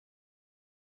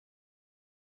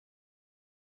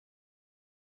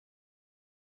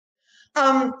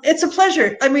It's a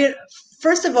pleasure. I mean,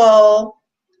 first of all,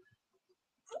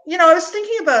 I was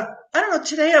thinking about, I don't know,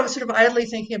 today I was sort of idly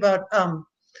thinking about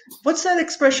what's that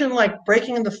expression like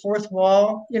breaking the fourth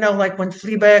wall, like when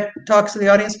Fleabag talks to the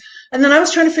audience. And then I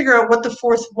was trying to figure out what the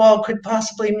fourth wall could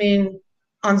possibly mean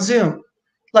on Zoom.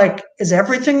 Like, is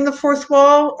everything the fourth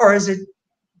wall or is it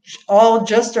all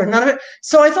just or none of it?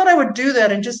 So I thought I would do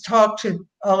that and just talk to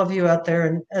all of you out there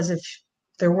and as if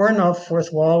there were no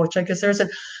fourth wall, which I guess there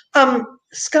isn't.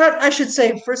 Scott, I should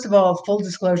say, first of all, full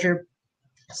disclosure,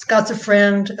 Scott's a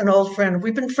friend, an old friend.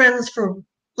 We've been friends for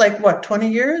like what, 20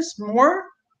 years more?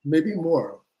 Maybe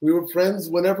more. We were friends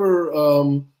whenever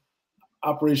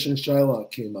Operation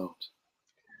Shylock came out.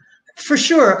 For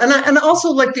sure. And also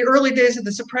like the early days of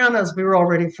The Sopranos, we were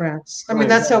already friends. I mean,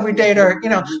 that's how we date our,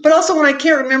 but also when I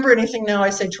can't remember anything now, I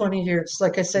say 20 years.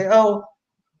 Like I say, oh,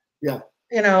 yeah,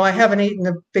 I haven't eaten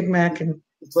a Big Mac in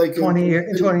it's like 20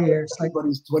 years.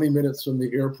 Everybody's 20 minutes from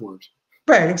the airport.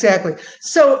 Right, exactly.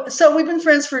 So we've been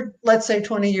friends for, let's say,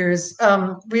 20 years.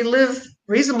 We live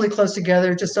reasonably close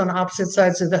together, just on opposite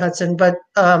sides of the Hudson, but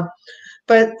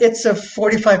it's a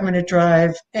 45-minute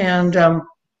drive. And,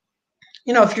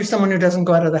 if you're someone who doesn't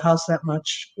go out of the house that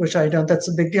much, which I don't, that's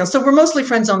a big deal. So we're mostly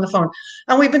friends on the phone.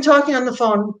 And we've been talking on the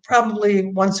phone probably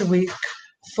once a week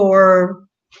for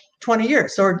 20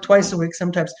 years, or twice a week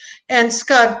sometimes. And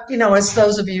Scott, as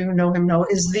those of you who know him know,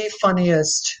 is the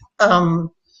funniest,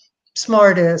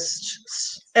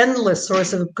 smartest, endless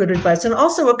source of good advice, and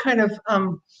also a kind of,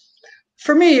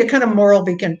 for me, a kind of moral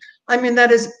beacon. I mean, there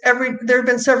have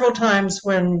been several times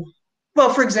when,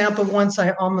 well, for example, once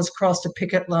I almost crossed a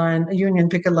union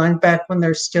picket line back when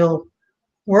there still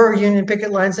were union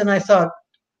picket lines, and I thought,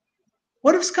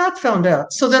 what if Scott found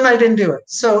out? So then I didn't do it.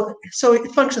 So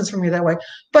it functions for me that way.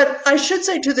 But I should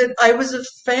say too that I was a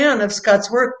fan of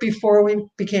Scott's work before we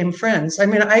became friends. I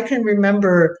mean, I can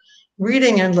remember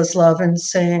reading Endless Love and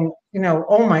saying,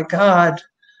 oh my God,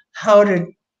 how did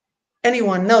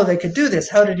anyone know they could do this?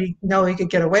 How did he know he could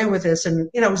get away with this? And,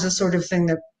 it was the sort of thing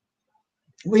that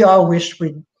we all wished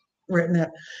we'd written it.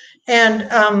 And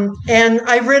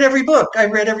I've read every book. I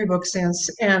read every book since,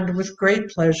 and with great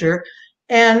pleasure.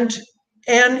 And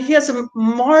he has a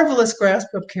marvelous grasp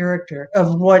of character,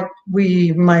 of what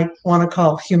we might want to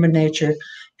call human nature.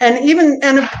 And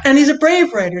he's a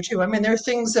brave writer too. I mean, there are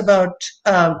things about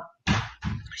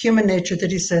human nature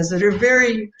that he says that are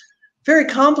very, very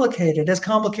complicated as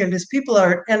people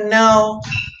are. And now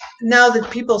that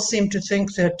people seem to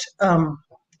think that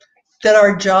that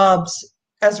our jobs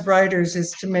as writers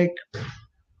is to make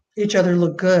each other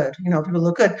look good, people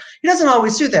look good. He doesn't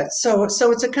always do that. So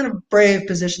it's a kind of brave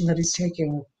position that he's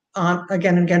taking on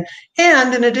again and again.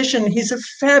 And in addition, he's a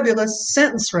fabulous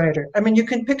sentence writer. I mean, you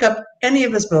can pick up any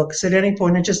of his books at any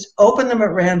point and just open them at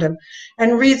random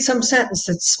and read some sentence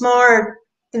that's smart,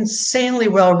 insanely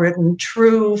well written,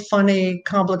 true, funny,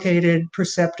 complicated,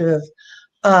 perceptive.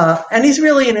 And he's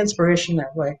really an inspiration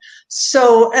that way.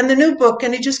 So, and the new book,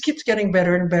 and he just keeps getting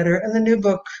better and better. And the new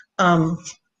book, can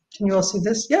you all see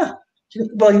this? Yeah.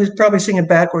 Well, you're probably seeing it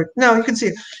backward. No, you can see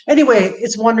it. Anyway,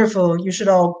 it's wonderful. You should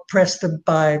all press the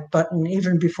buy button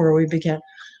even before we begin.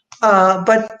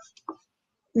 But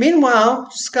meanwhile,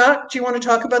 Scott, do you want to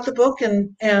talk about the book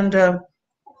and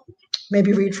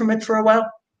maybe read from it for a while?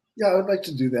 Yeah, I would like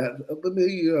to do that. Let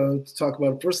me talk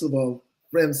about it. First of all,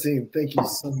 Francine, thank you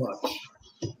so much.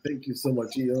 Thank you so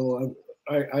much.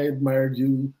 I admired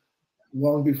you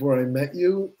long before I met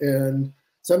you, and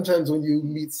sometimes when you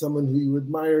meet someone who you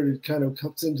admired, it kind of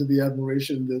comes into the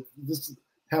admiration that this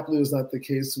happily was not the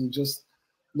case. We just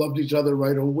loved each other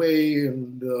right away,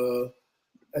 and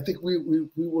I think we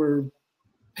were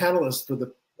panelists for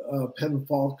the Penn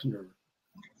Faulkner,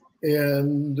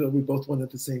 and we both wanted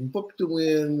the same book to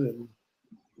win, and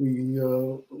we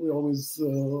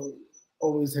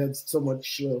always had so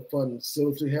much fun.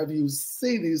 So to have you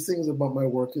say these things about my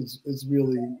work is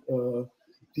really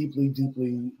deeply,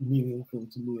 deeply meaningful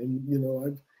to me. And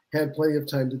I've had plenty of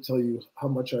time to tell you how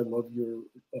much I love your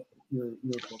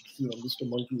books. Mr.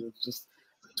 Monkey is just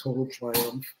a total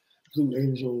triumph. Blue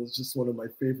Angel is just one of my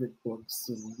favorite books,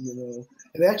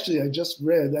 and actually I just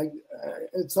read.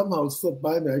 It somehow slipped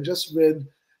by me. I just read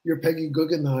your Peggy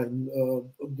Guggenheim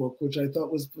book, which I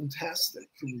thought was fantastic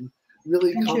and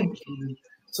really complicated.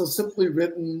 So simply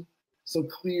written, so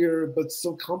clear, but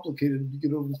so complicated,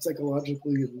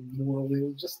 psychologically and morally. It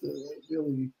was just a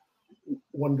really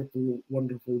wonderful,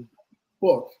 wonderful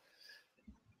book.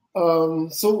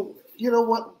 So you know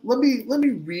what? Let me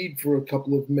read for a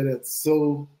couple of minutes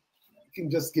so you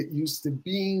can just get used to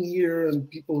being here, and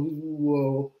people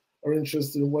who are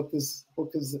interested in what this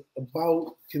book is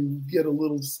about can get a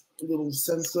little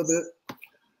sense of it.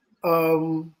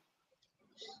 I'm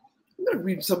going to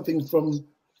read something from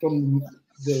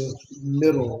the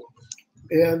middle.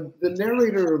 And the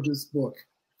narrator of this book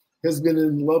has been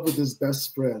in love with his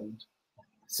best friend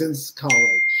since college.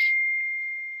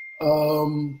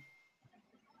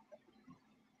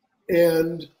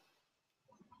 And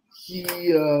he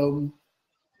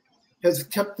has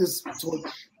kept this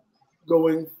torch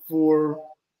going for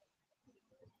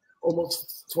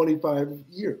almost 25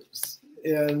 years.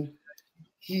 And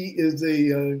he is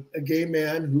a gay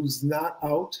man who's not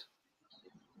out,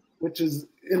 which is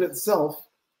in itself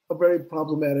a very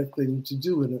problematic thing to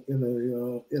do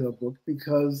in a book,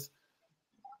 because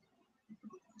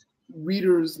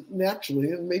readers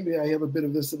naturally, and maybe I have a bit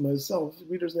of this in myself,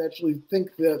 readers naturally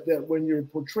think that when you're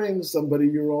portraying somebody,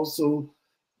 you're also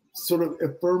sort of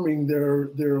affirming their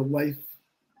life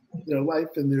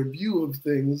and their view of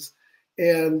things.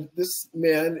 And this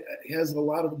man has a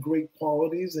lot of great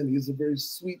qualities, and he's a very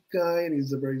sweet guy, and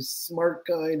he's a very smart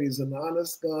guy, and he's an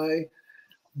honest guy.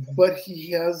 But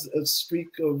he has a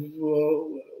streak of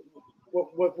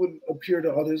what would appear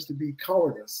to others to be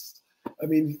cowardice. I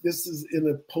mean, this is in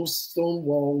a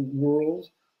post-Stonewall world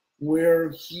where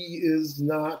he is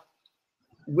not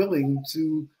willing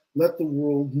to let the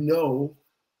world know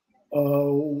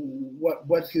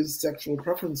what his sexual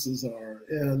preferences are,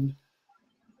 and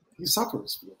he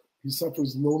suffers for it. He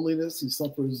suffers loneliness, he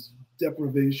suffers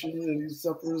deprivation, and he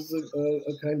suffers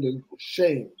a kind of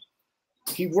shame.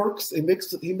 He works, he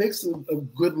makes a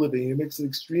good living. He makes an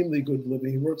extremely good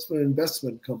living. He works for an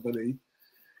investment company.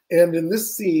 And in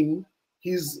this scene,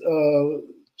 he's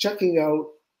checking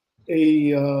out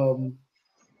a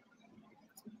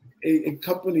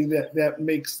company that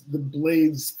makes the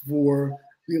blades for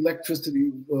the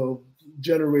electricity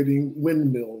generating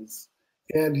windmills.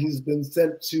 And he's been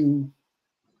sent to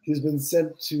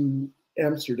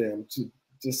Amsterdam to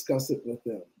discuss it with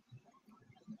them.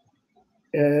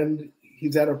 And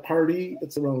he's at a party.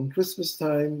 It's around Christmas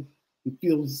time. He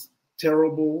feels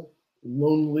terrible,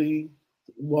 lonely,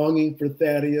 longing for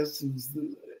Thaddeus.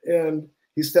 And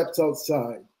he steps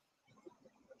outside.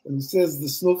 And he says the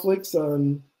snowflakes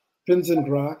on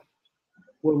Prinsengracht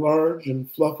were large and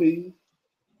fluffy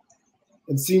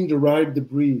and seemed to ride the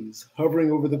breeze,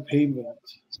 hovering over the pavement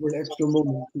for an extra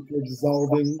moment before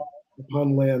dissolving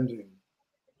upon landing.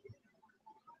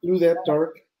 Through that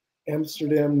dark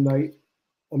Amsterdam night,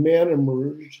 a man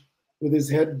emerged with his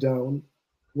head down,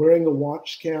 wearing a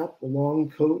watch cap, a long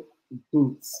coat, and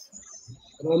boots.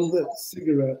 An unlit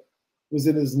cigarette was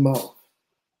in his mouth.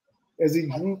 As he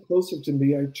drew closer to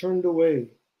me, I turned away,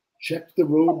 checked the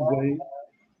roadway,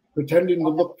 pretending to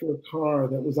look for a car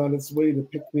that was on its way to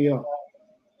pick me up.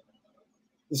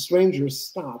 The stranger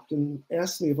stopped and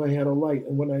asked me if I had a light,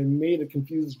 and when I made a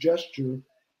confused gesture,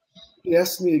 he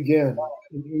asked me again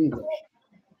in English.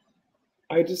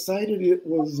 I decided it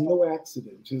was no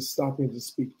accident, his stopping to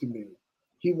speak to me.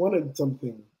 He wanted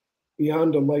something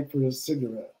beyond a light for his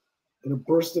cigarette. In a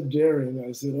burst of daring,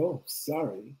 I said, "Oh,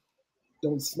 sorry,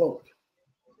 don't smoke."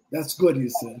 "That's good," he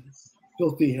said.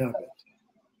 "Filthy habit."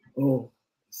 "Oh,"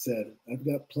 he said, "I've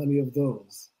got plenty of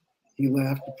those." He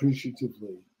laughed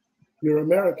appreciatively. "You're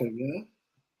American, yeah?"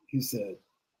 he said.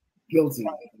 "Guilty,"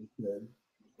 I said.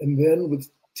 And then,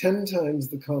 with 10 times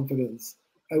the confidence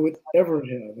I would ever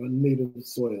have on native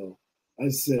soil, I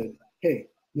said, "Hey,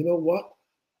 you know what?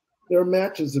 There are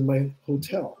matches in my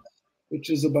hotel, which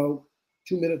is about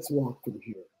 2 minutes walk from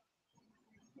here."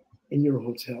 "In your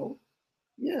hotel?"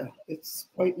 "Yeah, it's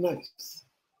quite nice."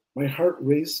 My heart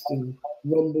raced and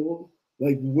rumbled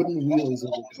like wooden wheels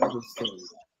over cobblestone.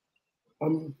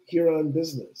 "I'm here on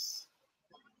business."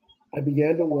 I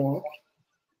began to walk,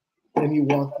 and he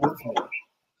walked with me.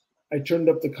 I turned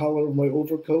up the collar of my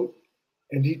overcoat,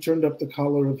 and he turned up the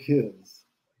collar of his.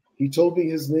 He told me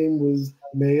his name was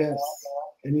Mayes,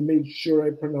 and he made sure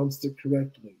I pronounced it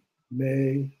correctly,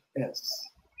 Mayes.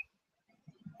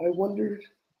 I wondered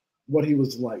what he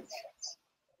was like.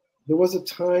 There was a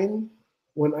time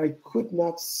when I could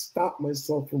not stop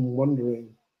myself from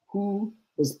wondering who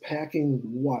was packing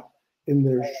what in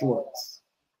their shorts.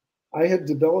 I had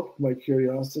developed my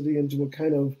curiosity into a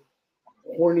kind of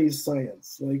horny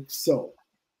science, like so.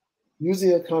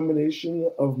 Using a combination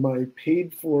of my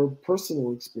paid-for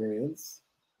personal experience,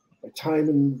 my time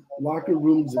in locker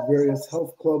rooms of various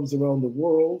health clubs around the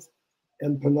world,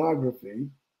 and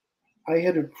pornography, I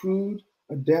had accrued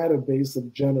a database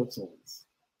of genitals,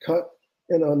 cut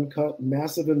and uncut,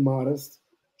 massive and modest,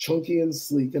 chunky and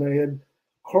sleek, and I had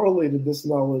correlated this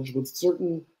knowledge with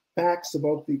certain facts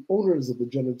about the owners of the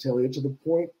genitalia to the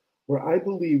point where I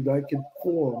believed I could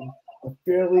form a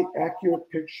fairly accurate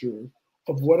picture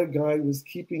of what a guy was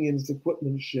keeping in his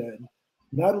equipment shed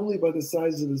not only by the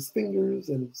size of his fingers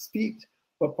and his feet,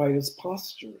 but by his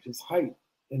posture, his height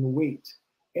and weight,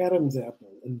 Adam's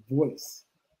apple and voice.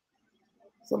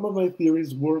 Some of my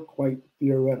theories were quite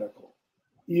theoretical.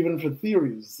 Even for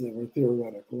theories, they were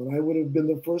theoretical, and I would have been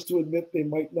the first to admit they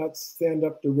might not stand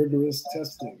up to rigorous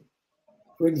testing.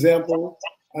 For example,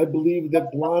 I believed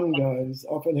that blonde guys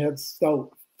often had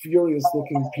stout,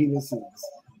 furious-looking penises,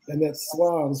 and that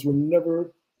Slavs were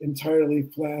never entirely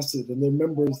flaccid, and their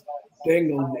members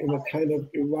dangled in a kind of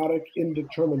erotic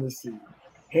indeterminacy,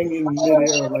 hanging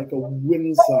midair like a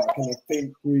windsock in a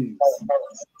faint breeze.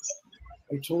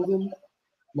 I told him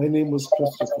my name was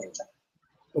Christopher,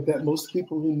 but that most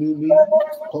people who knew me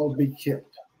called me Kip.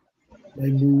 My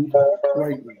mood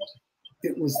brightened.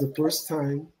 It was the first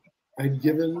time I'd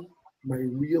given my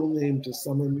real name to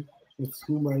someone with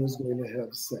whom I was going to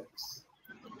have sex.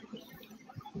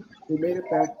 We made it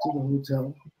back to the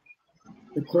hotel.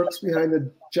 The clerks behind the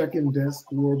check-in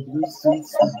desk wore blue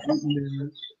suits with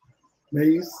boutonnieres.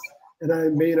 Mace and I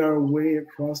made our way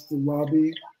across the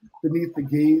lobby beneath the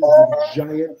gaze of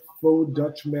giant faux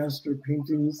Dutch master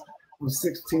paintings of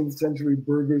 16th century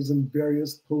burghers in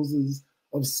various poses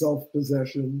of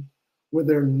self-possession, with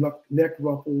their neck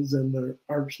ruffles and their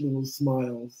arch little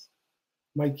smiles.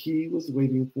 My key was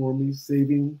waiting for me,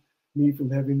 saving me from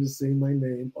having to say my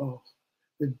name. Oh,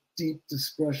 the deep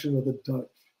discretion of the Dutch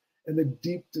and the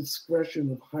deep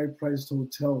discretion of high-priced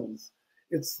hotels.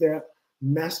 It's that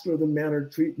master of the manor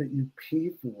treatment you pay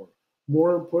for,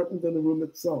 more important than the room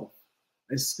itself.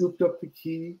 I scooped up the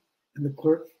key, and the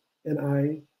clerk and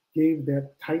I gave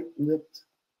that tight-lipped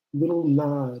little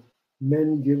nod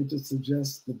men give to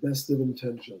suggest the best of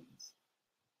intentions.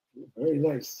 Very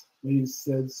nice, he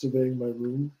said, surveying my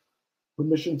room.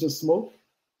 Permission to smoke?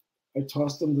 I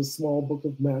tossed him the small book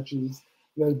of matches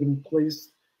that had been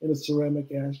placed in a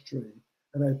ceramic ashtray,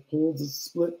 and I pulled a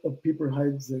split of Pieper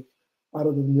Heidsieck out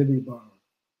of the minibar.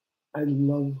 I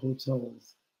love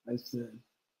hotels, I said.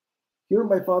 Here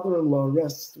my father-in-law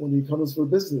rests when he comes for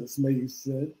business, May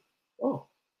said. Oh,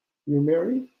 you're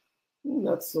married?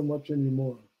 Not so much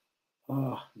anymore.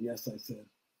 Ah, yes, I said.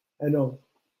 I know.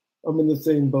 I'm in the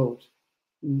same boat.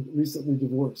 Recently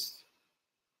divorced.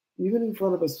 Even in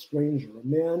front of a stranger, a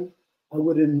man I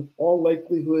would in all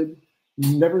likelihood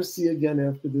never see again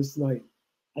after this night,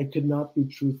 I could not be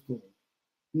truthful.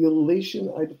 The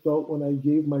elation I'd felt when I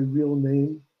gave my real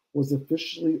name was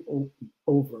officially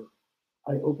over.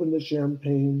 I opened the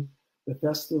champagne, the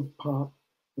festive pop,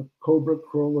 the cobra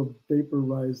curl of vapor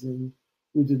rising.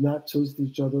 We did not toast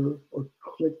each other or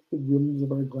click the rims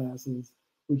of our glasses.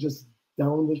 We just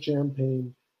downed the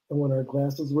champagne, and when our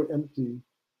glasses were empty,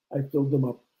 I filled them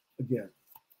up again.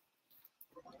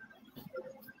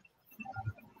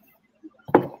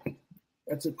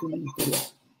 That's it for me.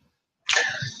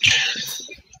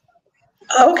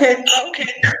 Okay.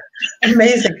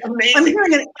 Amazing. I'm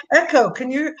hearing an echo.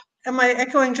 Am I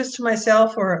echoing just to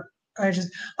myself, or I'm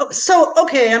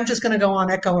just going to go on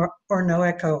echo or no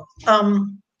echo.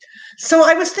 So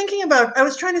I was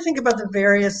trying to think about the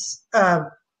various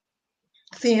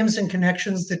themes and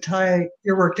connections that tie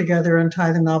your work together and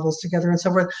tie the novels together and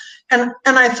so forth. And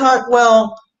I thought,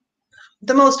 well,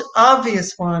 the most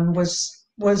obvious one was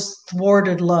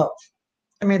thwarted love.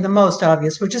 I mean, the most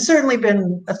obvious, which has certainly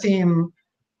been a theme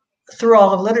through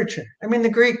all of literature. I mean, the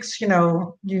Greeks,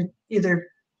 you either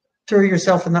threw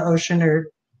yourself in the ocean or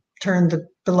turned the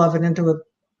beloved into an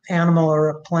animal or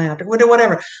a plant or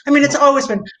whatever. I mean, it's always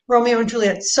been Romeo and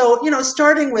Juliet. So,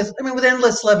 starting with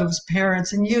endless love of his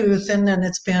parents and youth, and then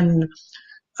it's been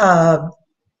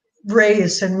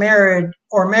race and marriage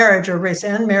or race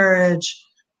and marriage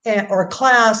or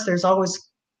class. There's always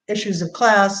issues of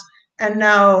class. And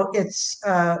now it's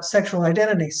sexual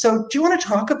identity. So do you want to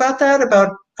talk about that,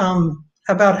 about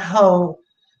how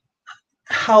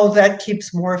that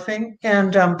keeps morphing?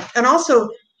 And also,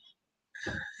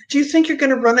 do you think you're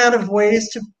going to run out of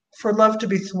ways for love to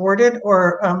be thwarted,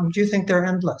 or do you think they're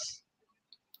endless?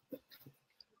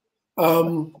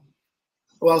 Well,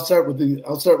 I'll start with the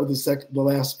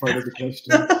last part of the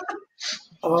question.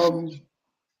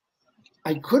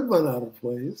 I could run out of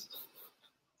ways.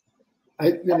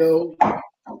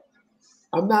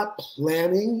 I'm not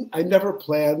planning. I never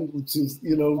planned to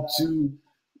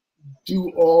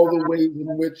do all the ways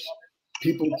in which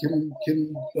people can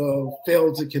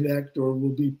fail to connect or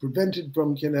will be prevented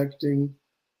from connecting.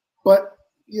 But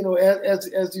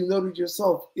as you noted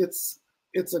yourself, it's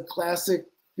a classic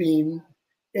theme,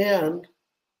 and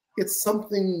it's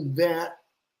something that,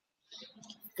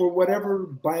 for whatever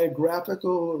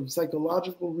biographical or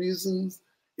psychological reasons,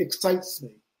 excites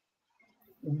me.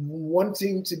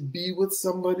 Wanting to be with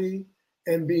somebody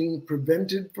and being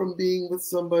prevented from being with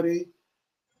somebody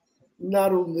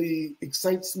not only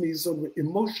excites me sort of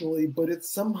emotionally, but it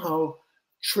somehow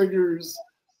triggers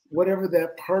whatever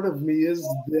that part of me is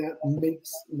that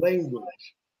makes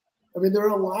language. I mean, there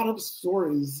are a lot of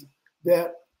stories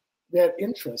that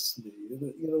interest me.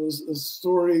 You know, a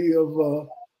story of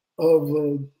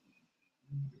a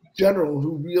general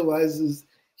who realizes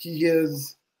he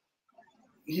has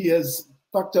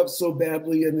fucked up so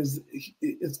badly, and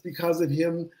it's because of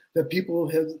him that people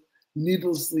have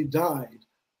needlessly died.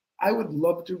 I would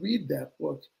love to read that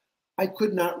book. I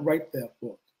could not write that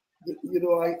book. You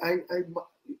know,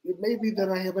 it may be that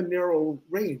I have a narrow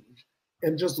range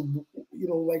and just, you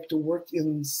know, like to work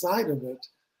inside of it,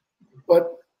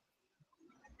 but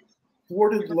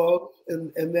thwarted love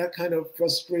and that kind of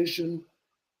frustration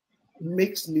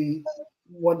makes me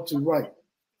want to write.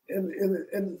 And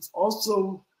it's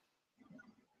also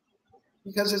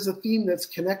because there's a theme that's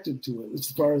connected to it as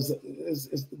far as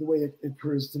the way it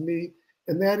occurs to me,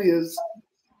 and that is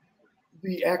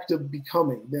the act of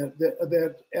becoming,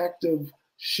 that act of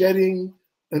shedding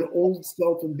an old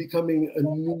self and becoming a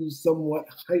new, somewhat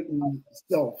heightened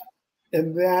self,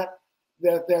 and that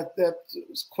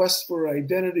quest for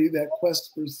identity, that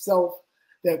quest for self,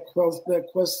 that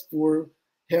quest for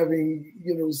having,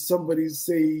 you know, somebody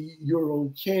say you're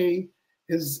okay,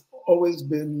 has always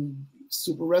been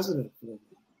super resonant for me.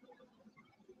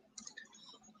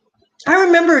 I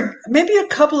remember maybe a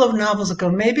couple of novels ago,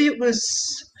 maybe it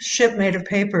was Ship Made of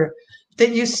Paper, that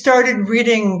you started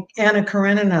reading Anna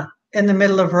Karenina in the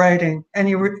middle of writing. And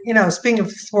you were, you know, speaking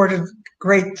of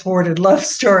great thwarted love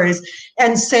stories,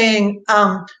 and saying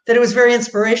that it was very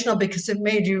inspirational because it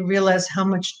made you realize how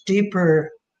much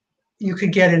deeper you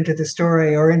could get into the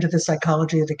story or into the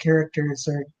psychology of the characters.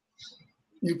 Or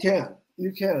you can.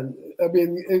 I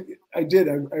mean, I did.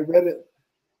 I read it.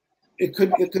 It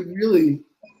could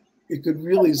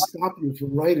really stop you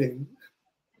from writing,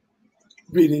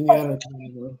 reading Anna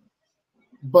Karenina.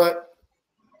 But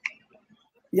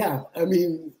yeah, I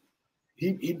mean,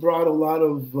 he brought a lot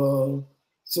of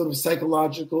sort of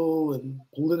psychological and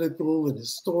political and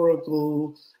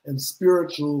historical and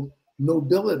spiritual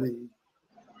nobility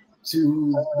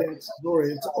to that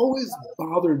story. It's always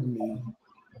bothered me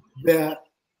that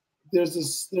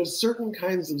there's certain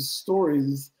kinds of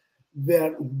stories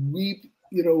that we,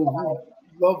 you know,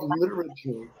 who love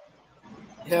literature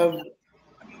have,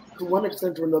 to one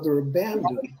extent or another,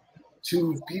 abandoned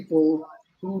to people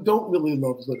who don't really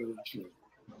love literature.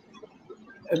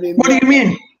 I mean, what do you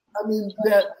mean? I mean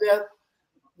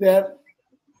that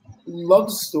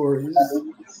love stories,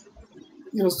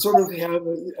 you know, sort of have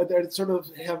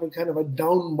a kind of a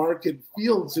down market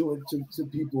feel to it to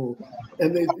people,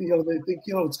 and they think,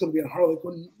 you know, it's going to be a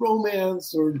Harlequin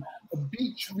romance or a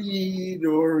beach read,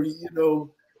 or, you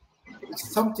know,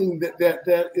 something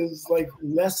that is like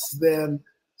less than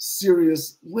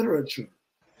serious literature.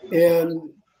 And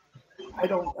I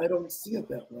don't see it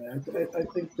that way. I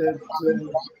think that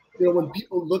you know, when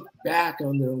people look back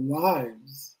on their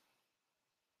lives,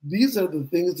 these are the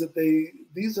things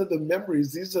these are the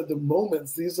memories, these are the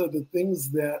moments, these are the things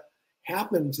that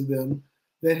happen to them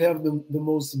that have the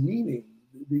most meaning.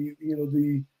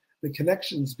 The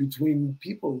connections between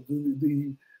people,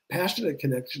 the passionate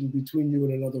connection between you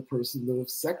and another person, the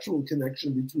sexual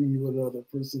connection between you and another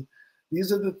person.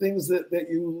 These are the things that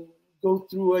you go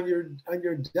through on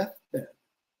your deathbed,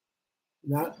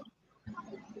 not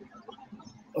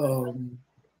you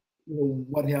know,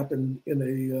 what happened in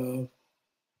a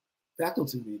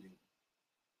faculty meeting.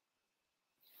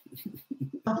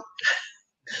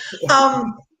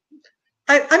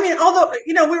 I mean, although,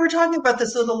 you know, we were talking about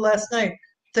this a little last night,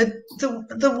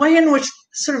 the way in which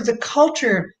sort of the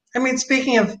culture, I mean,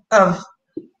 speaking of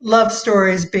love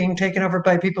stories being taken over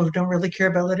by people who don't really care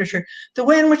about literature, the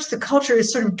way in which the culture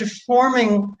is sort of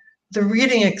deforming the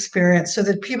reading experience so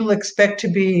that people expect to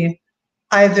be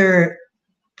either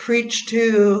preached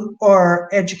to or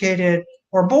educated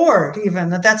or bored, even.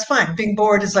 That's fine. Being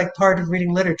bored is like part of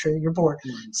reading literature. You're bored.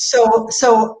 So,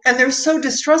 and they're so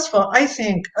distrustful, I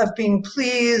think, of being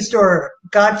pleased or,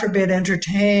 God forbid,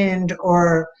 entertained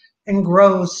or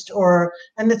engrossed,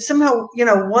 and it's somehow, you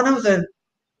know, one of the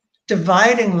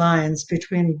dividing lines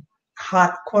between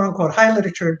hot, quote unquote, high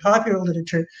literature and popular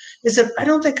literature is that I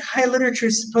don't think high literature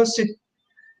is supposed to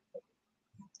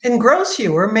engross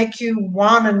you or make you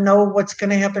want to know what's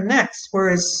going to happen next.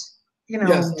 Whereas, you know,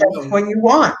 yes, that's what you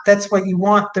want. That's what you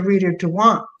want the reader to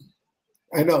want.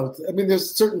 I know. I mean,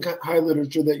 there's certain high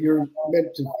literature that you're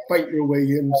meant to fight your way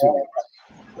into.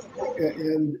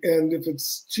 And if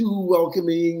it's too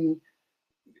welcoming,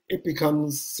 it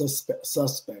becomes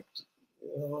suspect.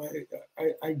 know,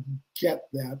 I get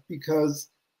that because,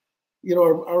 you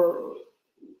know,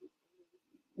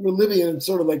 we're living in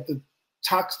sort of like the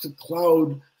toxic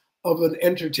cloud of an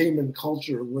entertainment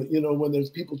culture. You know, when there's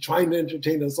people trying to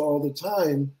entertain us all the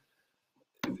time,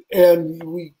 and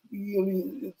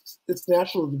it's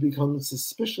natural to become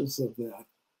suspicious of that.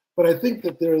 But I think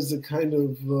that there's a kind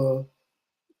of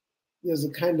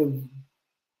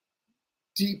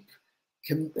deep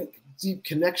deep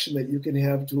connection that you can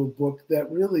have to a book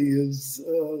that really is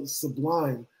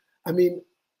sublime. I mean,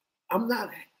 I'm not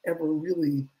ever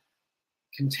really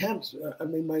content. I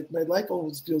mean, my life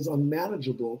always feels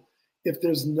unmanageable if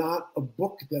there's not a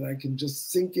book that I can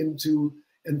just sink into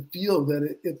and feel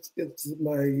that it's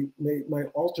my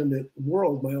alternate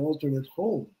world, my alternate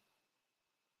home.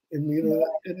 And you know,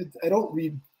 I don't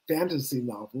read fantasy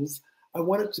novels. I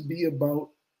want it to be about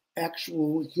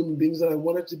actual human beings, and I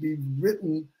want it to be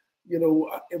written, you know,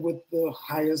 with the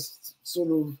highest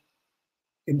sort of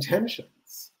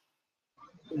intentions.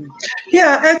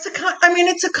 Yeah, it's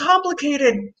a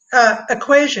complicated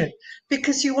equation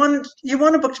because you want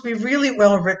a book to be really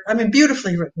well written. I mean,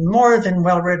 beautifully written, more than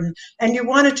well written, and you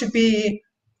want it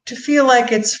to feel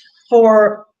like it's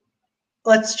for,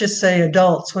 let's just say,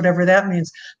 adults, whatever that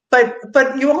means. But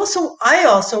I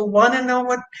also want to know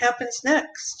what happens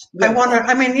next. Yeah.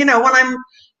 I mean, you know, when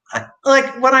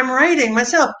I'm writing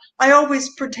myself, I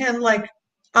always pretend like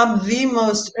I'm the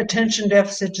most attention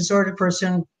deficit disorder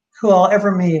person who I'll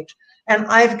ever meet. And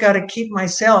I've got to keep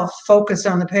myself focused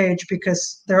on the page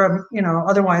because there are, you know,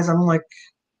 otherwise I'm like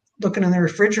looking in the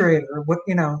refrigerator or what,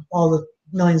 you know, all the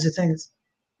millions of things.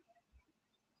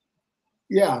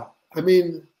 Yeah. I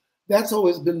mean, that's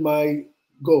always been my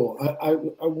goal. I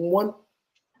want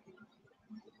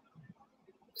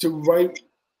to write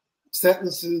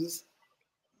sentences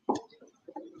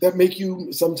that make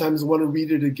you sometimes want to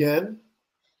read it again,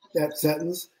 that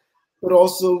sentence, but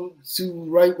also to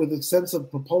write with a sense of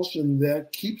propulsion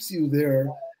that keeps you there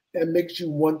and makes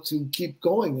you want to keep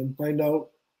going and find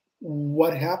out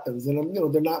what happens. And, you know,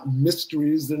 they're not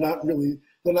mysteries, they're not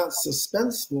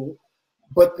suspenseful,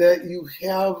 but that you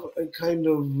have a kind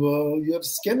of, you have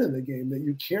skin in the game, that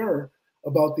you care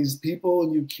about these people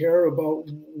and you care about,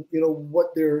 you know,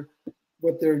 what they're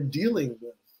dealing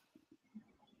with.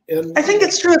 And I think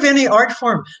it's true of any art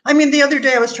form. I mean, the other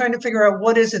day I was trying to figure out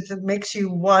what is it that makes you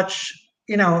watch,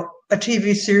 you know, a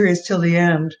TV series till the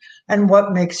end, and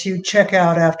what makes you check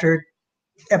out after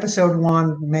episode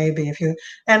one, maybe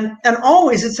and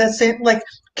always it's that same, like,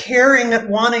 caring at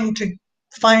wanting to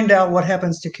find out what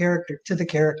happens to the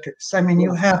characters. I mean,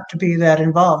 you have to be that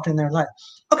involved in their life.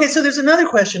 Okay, so there's another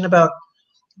question about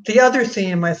the other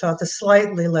theme. I thought the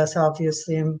slightly less obvious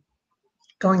theme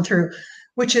going through,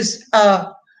 which is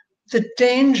the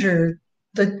danger,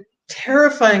 the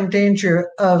terrifying danger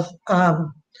of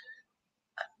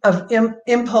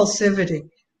impulsivity.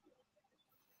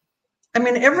 I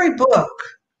mean, every book,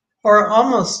 or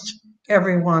almost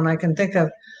every one I can think of,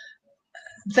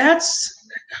 that's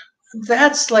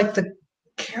like the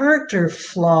character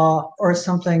flaw or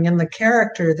something in the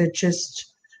character that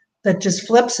just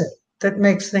flips it, that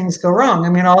makes things go wrong. I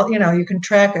mean, you can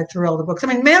track it through all the books. I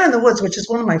mean, Man in the Woods, which is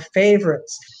one of my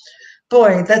favorites,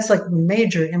 boy, that's like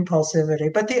major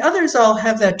impulsivity. But the others all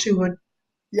have that to a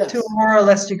more or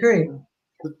less degree.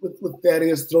 With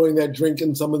Thaddeus throwing that drink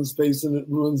in someone's face and it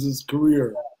ruins his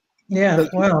career. Yeah,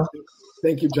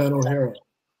 Thank you, John O'Hara.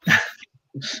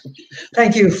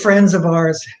 Thank you, friends of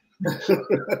ours.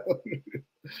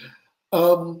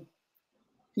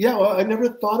 Yeah, well, I never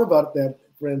thought about that,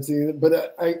 Francine,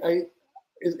 but I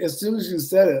as soon as you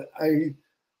said it,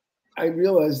 I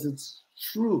realized it's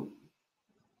true.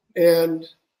 And,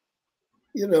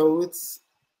 you know, it's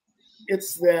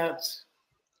that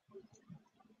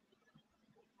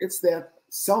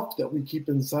self that we keep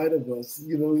inside of us.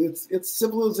 You know, it's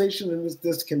civilization and its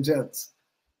discontents,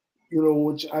 you know,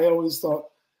 which I always thought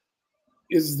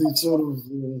is the sort of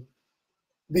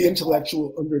the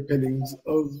intellectual underpinnings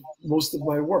of most of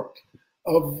my work,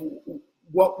 of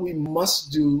what we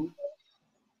must do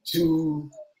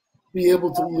to be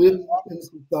able to live in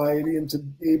society and to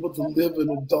be able to live an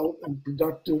adult and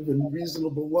productive and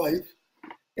reasonable life,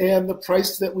 and the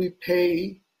price that we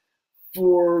pay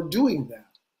for doing that.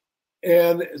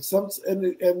 And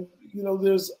you know,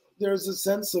 there's a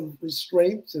sense of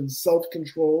restraint and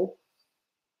self-control,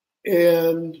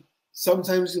 and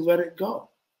sometimes you let it go.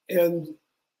 And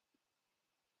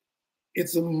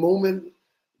it's a moment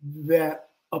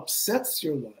that upsets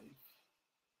your life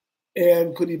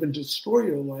and could even destroy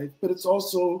your life, but it's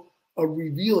also a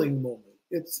revealing moment.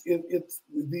 It's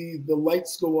the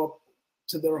lights go up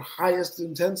to their highest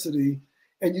intensity,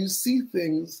 and you see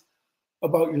things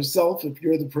about yourself if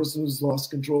you're the person who's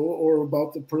lost control, or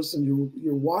about the person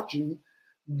you're watching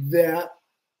that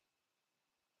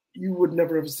you would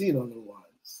never have seen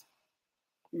otherwise.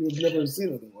 You would never have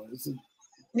seen otherwise.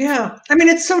 Yeah, I mean,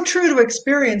 it's so true to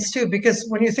experience too, because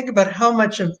when you think about how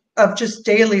much of just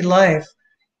daily life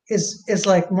is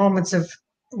like moments of,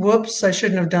 whoops, I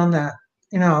shouldn't have done that,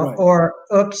 you know, Right. or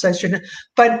oops, I shouldn't.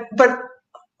 But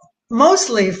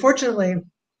mostly, fortunately,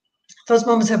 those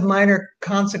moments have minor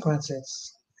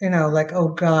consequences. You know, like, oh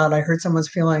God, I hurt someone's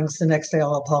feelings. The next day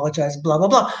I'll apologize, blah, blah,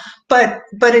 blah.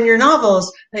 But in your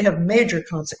novels, they have major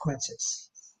consequences.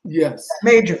 Yes.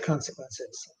 Major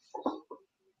consequences.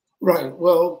 Right.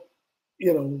 Well,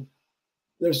 you know,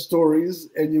 there's stories,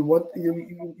 and you want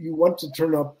to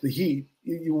turn up the heat.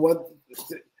 You want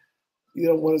to, you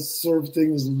don't want to serve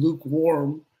things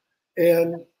lukewarm,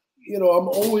 and you know, I'm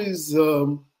always.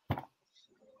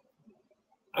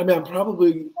 I mean, I'm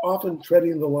probably often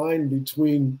treading the line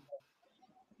between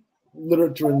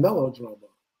literature and melodrama.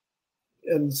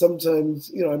 And sometimes,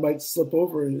 you know, I might slip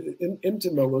over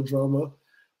into melodrama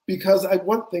because I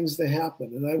want things to happen,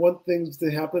 and I want things to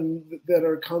happen that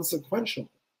are consequential.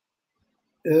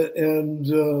 And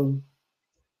you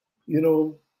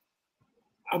know,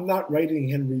 I'm not writing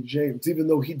Henry James, even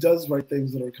though he does write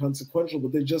things that are consequential,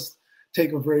 but they just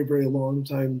take a very, very long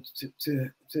time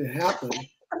to happen.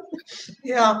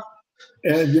 Yeah.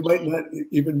 And you might not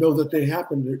even know that they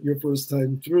happened your first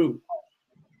time through.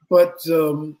 But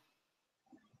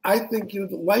I think, you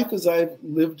know, life as I've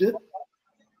lived it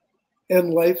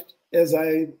and life as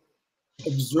I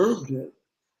observed it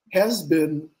has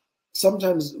been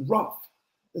sometimes rough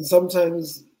and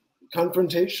sometimes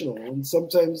confrontational and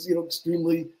sometimes, you know,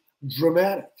 extremely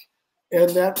dramatic. And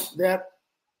that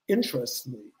interests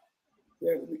me.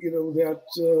 You know,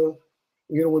 that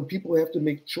you know, when people have to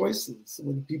make choices,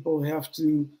 when people have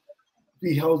to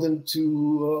be held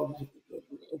into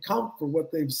account for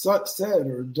what they've said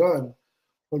or done,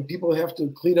 when people have to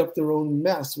clean up their own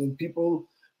mess, when people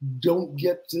don't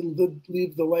get to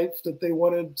live the life that they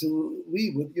wanted to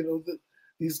lead with, you know,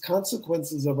 these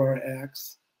consequences of our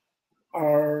acts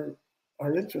are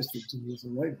interesting to me as a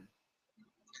writer.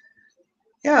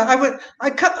 Yeah,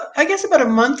 I guess about a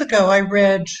month ago, I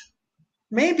read,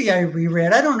 maybe I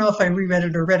reread, I don't know if I reread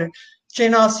it or read it,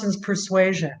 Jane Austen's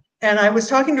Persuasion. And I was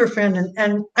talking to a friend,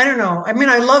 and I don't know, I mean,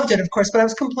 I loved it, of course, but I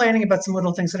was complaining about some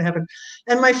little things that happened.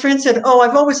 And my friend said, oh,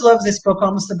 I've always loved this book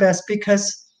almost the best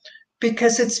because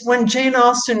it's when Jane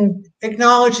Austen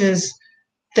acknowledges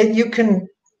that you can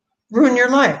ruin your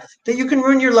life, that you can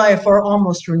ruin your life or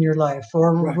almost ruin your life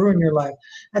or Right. ruin your life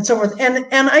and so forth. And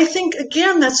I think,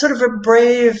 again, that's sort of a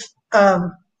brave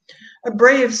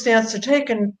stance to take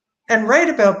and write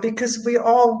about, because we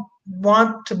all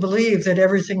want to believe that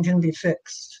everything can be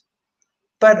fixed.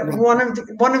 But Right.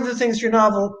 one of the things your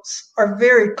novels are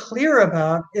very clear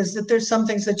about is that there's some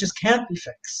things that just can't be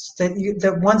fixed.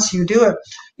 That once you do it,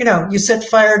 you know, you set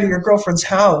fire to your girlfriend's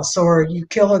house, or you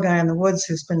kill a guy in the woods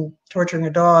who's been torturing a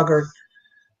dog, or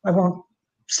I won't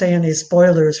say any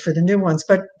spoilers for the new ones,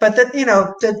 but that, you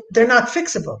know, that they're not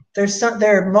fixable. There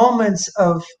are moments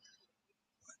of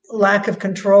lack of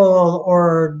control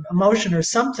or emotion or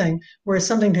something where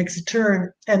something takes a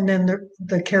turn, and then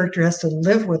the character has to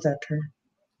live with that turn.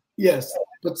 Yes,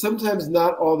 but sometimes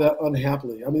not all that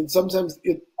unhappily. I mean, sometimes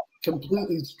it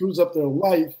completely screws up their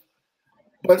life,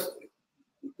 but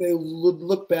they would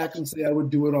look back and say, I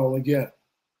would do it all again.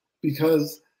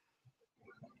 Because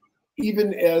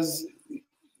even as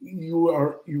you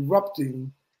are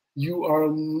erupting, you are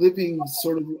living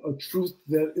sort of a truth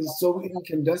that is so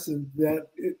incandescent that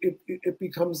it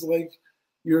becomes like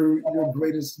your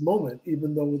greatest moment,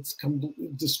 even though it's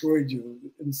destroyed you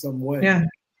in some way. Yeah.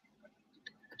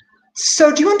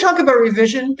 So do you want to talk about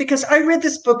revision? Because I read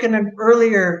this book in a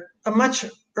much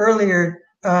earlier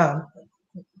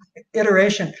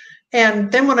iteration.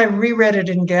 And then when I reread it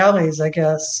in galleys, I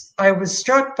guess, I was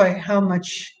struck by how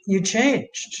much you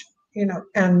changed, you know,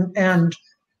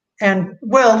 and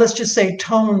well, let's just say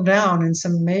toned down in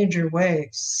some major ways.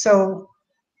 So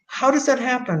how does that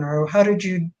happen? Or how did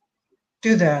you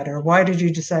do that? Or why did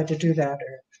you decide to do that?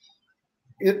 Or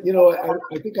You know,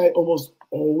 I think I almost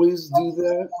always do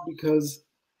that because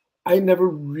I never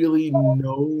really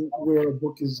know where a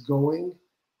book is going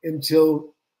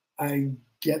until I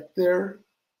get there.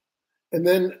 And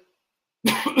then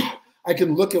I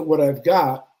can look at what I've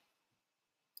got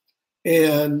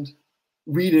and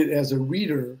read it as a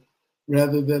reader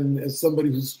rather than as somebody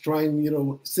who's trying, you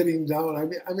know, sitting down. I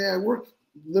mean, I work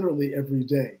literally every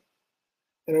day,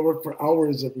 and I work for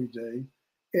hours every day,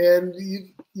 and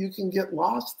you can get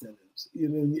lost in it, you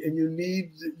know,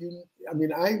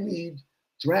 and I need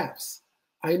drafts.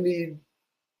 I need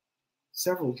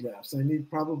several drafts. I need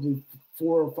probably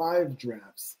 4 or 5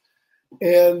 drafts.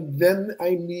 And then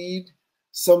I need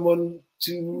someone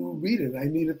to read it. I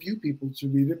need a few people to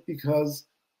read it because,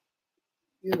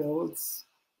 you know, it's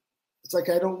like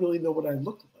I don't really know what I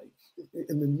look like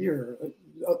in the mirror.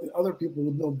 Other people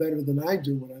would know better than I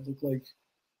do what I look like.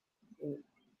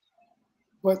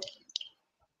 But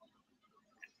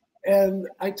and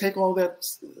I take all that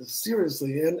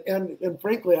seriously, and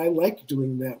frankly, I like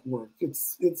doing that work.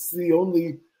 It's the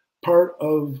only part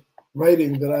of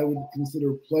writing that I would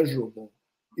consider pleasurable,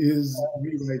 is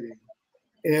rewriting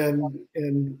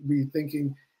and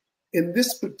rethinking. In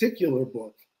this particular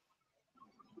book,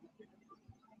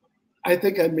 I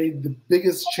think I made the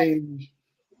biggest change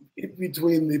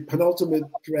between the penultimate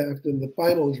draft and the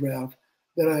final draft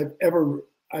that I've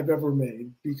ever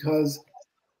made, because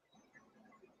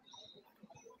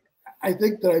I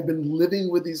think that I've been living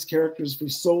with these characters for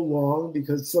so long,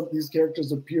 because some of these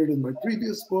characters appeared in my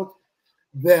previous book,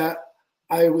 that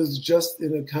I was just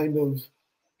in a kind of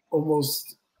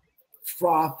almost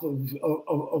froth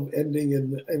of ending,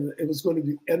 and it was going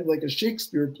to end like a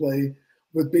Shakespeare play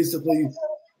with basically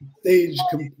stage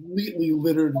completely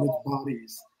littered with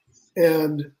bodies.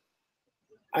 And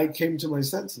I came to my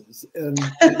senses and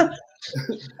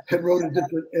wrote a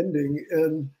different ending.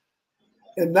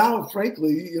 And now,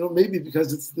 frankly, you know, maybe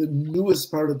because it's the newest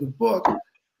part of the book,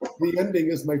 the ending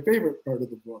is my favorite part of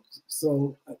the book.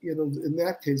 So, you know, in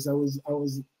that case, I was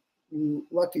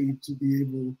lucky to be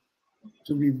able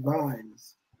to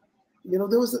revise. You know,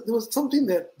 there was something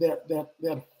that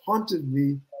haunted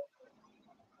me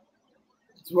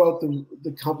throughout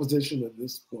the composition of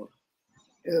this book,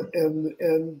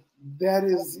 and that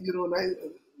is, you know, and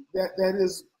that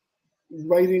is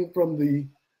writing from the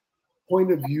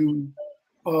point of view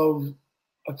of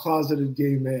a closeted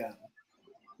gay man.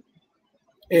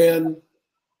 And,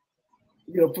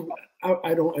 you know,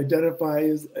 I don't identify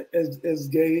as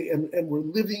gay, and we're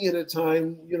living in a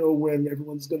time, you know, when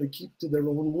everyone's going to keep to their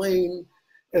own lane,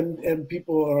 and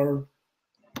people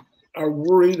are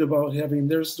worried about having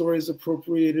their stories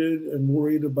appropriated and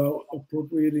worried about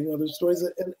appropriating other stories.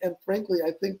 And frankly,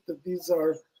 I think that these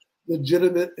are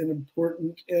legitimate and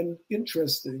important and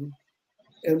interesting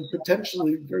and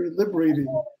potentially very liberating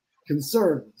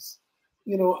concerns.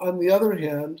 You know, on the other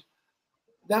hand,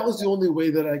 that was the only way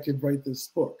that I could write this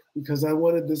book, because I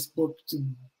wanted this book to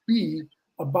be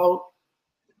about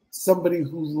somebody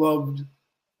who loved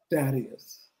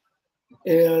Thaddeus.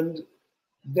 And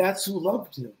that's who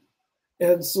loved him.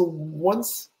 And so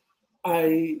once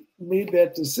I made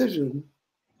that decision,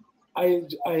 I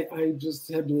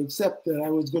just had to accept that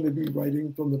I was going to be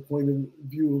writing from the point of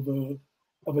view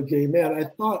of a gay man. I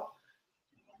thought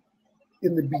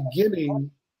in the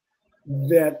beginning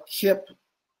that Kip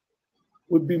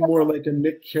would be more like a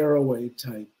Nick Carraway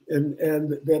type, and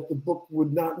that the book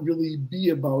would not really be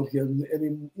about him,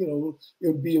 and you know, it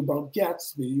would be about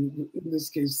Gatsby, in this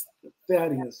case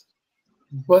Thaddeus.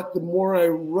 But the more I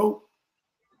wrote,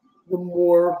 the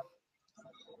more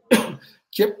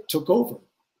Kip took over,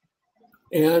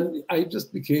 and I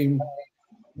just became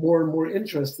more and more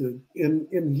interested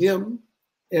in him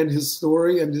and his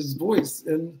story and his voice.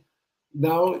 And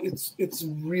now it's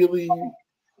really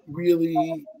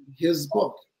his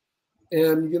book.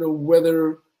 And, you know,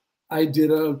 whether I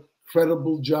did a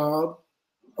credible job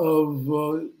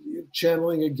of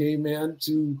channeling a gay man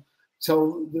to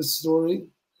tell this story,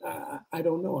 I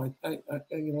don't know. I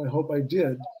hope I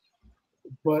did.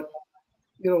 But,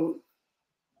 you know,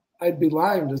 I'd be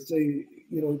lying to say,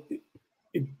 you know,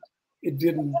 it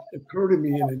didn't occur to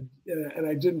me, and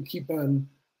I didn't keep on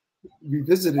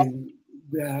revisiting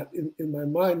that in my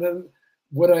mind. And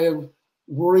would I have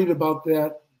worried about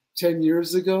that 10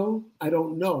 years ago? I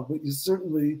don't know. But you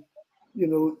certainly, you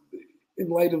know, in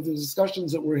light of the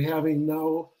discussions that we're having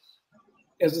now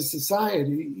as a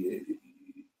society,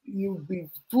 you'd be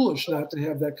foolish not to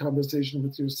have that conversation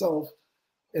with yourself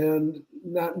and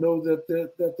not know that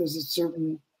there's a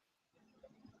certain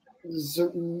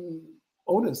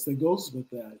onus that goes with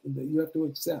that, and that you have to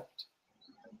accept.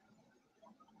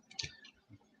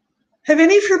 Have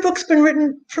any of your books been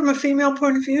written from a female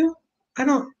point of view? I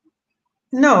don't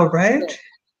know, right?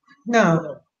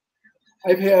 No.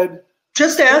 I've had...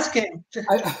 Just asking.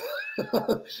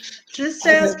 Just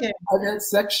asking. I've had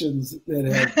sections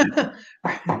that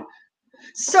have...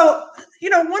 So, you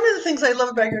know, one of the things I love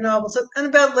about your novels and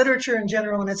about literature in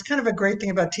general, and it's kind of a great thing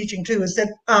about teaching too, is that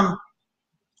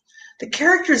the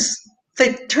characters,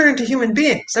 they turn into human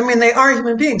beings. I mean, they are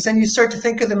human beings, and you start to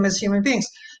think of them as human beings.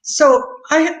 So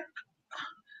I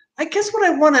guess what I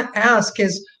want to ask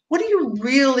is, what do you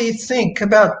really think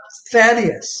about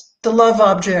Thaddeus? the love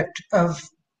object of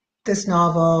this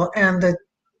novel and the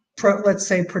let's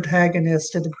say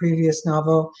protagonist of the previous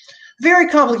novel, very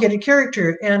complicated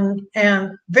character and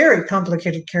very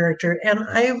complicated character. And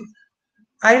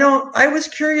I was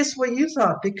curious what you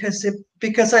thought, because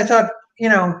I thought,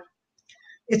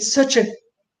 it's such a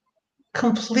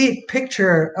complete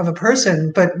picture of a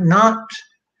person, but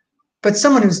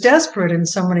someone who's desperate in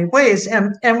so many ways.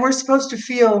 And we're supposed to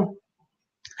feel,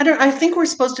 I think we're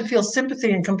supposed to feel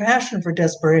sympathy and compassion for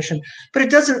desperation,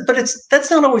 but that's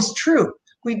not always true.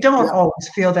 We don't always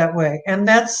feel that way. And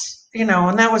that's, and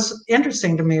that was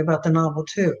interesting to me about the novel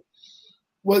too.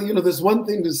 Well, there's one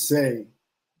thing to say.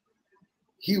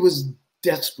 He was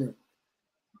desperate.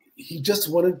 He just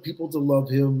wanted people to love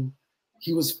him.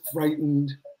 He was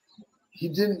frightened. He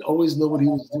didn't always know what he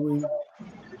was doing.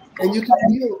 And you can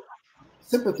feel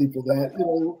sympathy for that,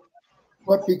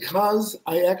 But because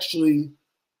I actually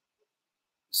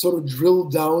sort of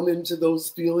drilled down into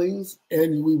those feelings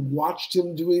and we watched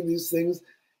him doing these things,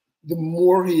 the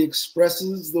more he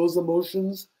expresses those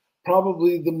emotions,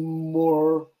 probably the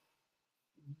more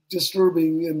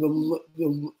disturbing and the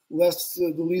less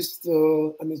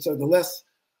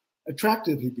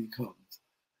attractive he becomes.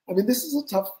 I mean, this is a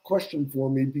tough question for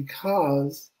me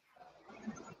because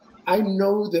I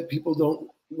know that people don't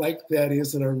like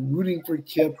Thaddeus and are rooting for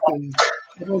Kip, and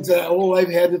everyone said, "Oh, I've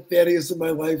had a Thaddeus in my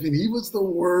life, and he was the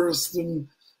worst." And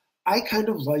I kind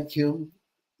of like him,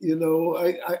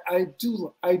 I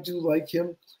do like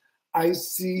him. I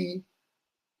see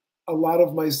a lot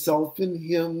of myself in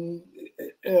him,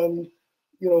 and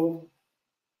you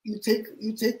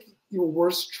take your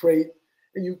worst trait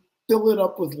and you fill it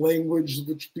up with language,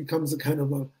 which becomes a kind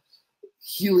of a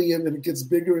helium, and it gets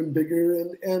bigger and bigger,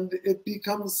 and it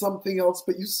becomes something else.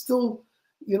 But you still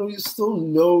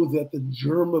know that the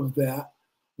germ of that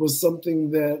was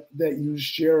something that you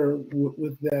share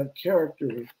with that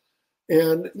character.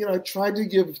 And I tried to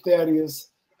give Thaddeus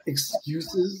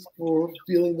excuses for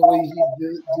feeling the way he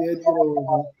did,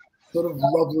 sort of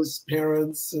loveless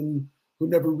parents and who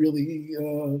never really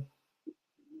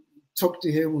took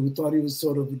to him, who thought he was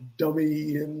sort of a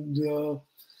dummy, and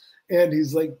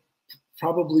he's like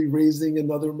probably raising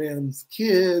another man's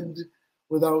kid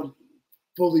without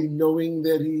fully knowing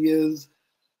that he is.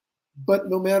 But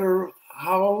no matter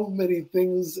how many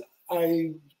things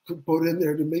I could put in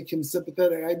there to make him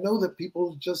sympathetic, I know that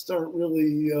people just aren't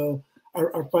really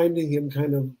are finding him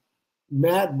kind of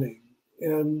maddening,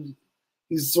 and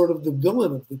he's sort of the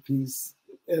villain of the piece.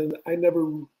 And I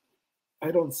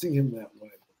don't see him that way.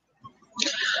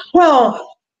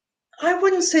 Well, I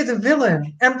wouldn't say the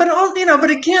villain,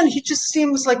 but again, he just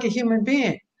seems like a human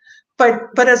being.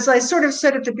 But as I sort of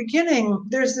said at the beginning,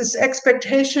 there's this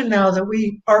expectation now that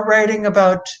we are writing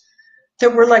about,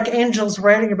 that we're like angels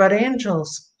writing about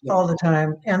angels all the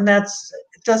time, and it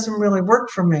doesn't really work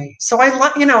for me. So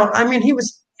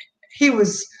he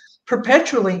was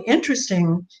perpetually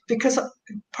interesting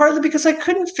partly because I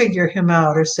couldn't figure him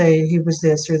out or say he was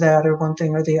this or that or one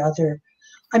thing or the other.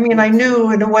 I mean, I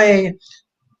knew in a way.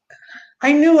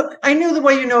 I knew the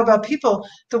way about people,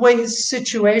 the way his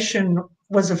situation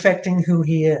was affecting who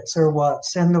he is or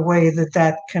was, and the way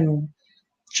that can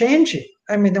change you.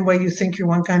 I mean, the way you think you're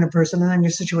one kind of person, and then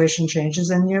your situation changes,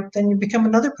 and then you become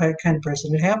another kind of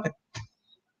person. It happened.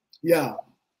 Yeah.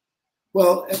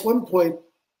 Well, at one point,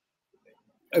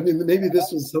 I mean, maybe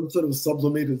this was some sort of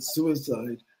sublimated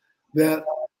suicide, that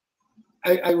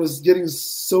I was getting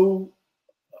so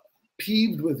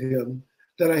peeved with him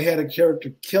that I had a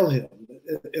character kill him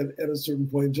at a certain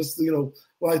point. Just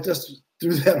I just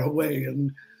threw that away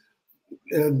and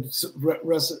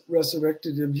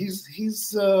resurrected him. He's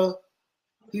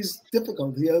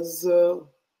difficult. He has all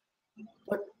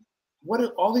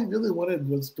he really wanted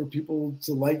was for people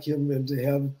to like him and to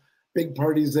have big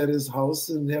parties at his house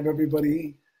and have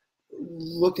everybody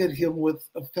look at him with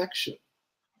affection,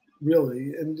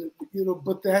 really. And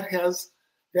but that has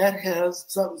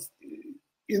some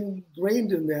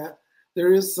ingrained in that.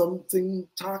 There is something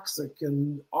toxic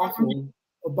and awful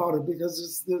about it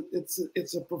because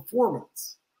it's a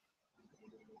performance,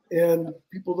 and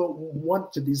people don't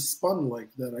want to be spun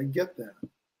like that. I get that,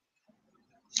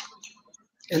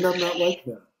 and I'm not like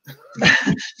that.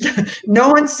 No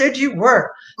one said you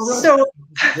were. Right. So,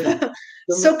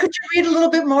 so could you read a little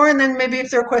bit more, and then maybe if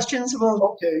there are questions, we'll.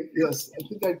 Okay. Yes, I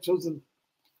think I've chosen.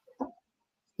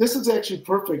 This is actually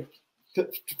perfect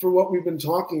for what we've been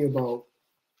talking about,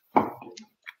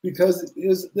 because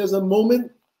there's a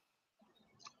moment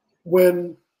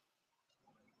when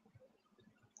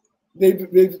they've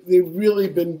really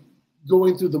been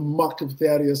going through the muck of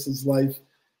Thaddeus's life.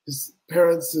 His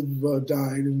parents have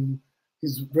died, and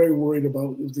He's very worried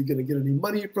about, is he going to get any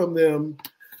money from them?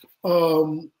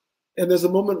 And there's a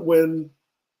moment when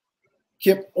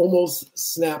Kip almost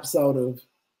snaps out of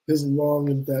his long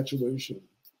infatuation.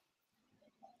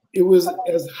 It was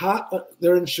as hot,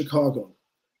 they're in Chicago.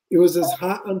 It was as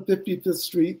hot on 55th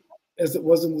Street as it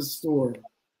was in the store,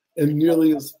 and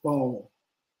nearly as foul.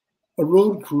 A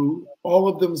road crew, all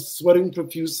of them sweating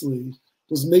profusely,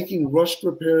 was making rushed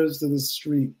repairs to the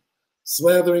street,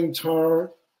 slathering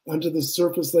tar onto the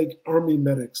surface like army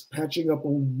medics, patching up the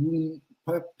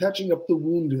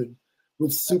wounded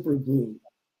with super glue.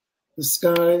 The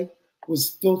sky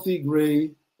was filthy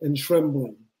gray and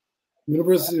trembling.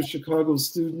 University of Chicago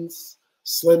students,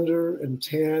 slender and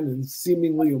tan and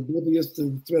seemingly oblivious to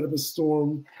the threat of a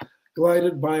storm,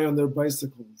 glided by on their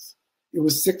bicycles. It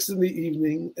was 6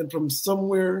 p.m, and from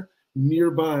somewhere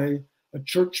nearby, a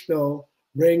church bell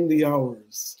rang the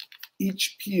hours,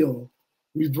 each peal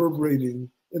reverberating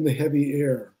in the heavy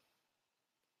air.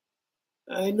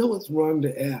 I know it's wrong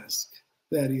to ask,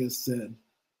 Thaddeus said,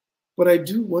 but I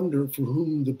do wonder for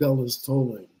whom the bell is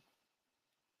tolling.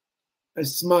 I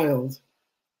smiled,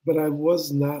 but I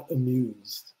was not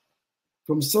amused.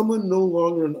 From someone no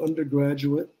longer an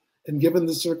undergraduate, and given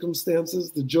the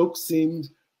circumstances, the joke seemed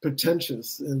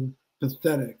pretentious and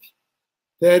pathetic.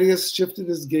 Thaddeus shifted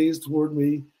his gaze toward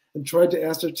me and tried to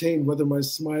ascertain whether my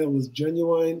smile was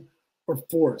genuine or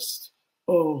forced.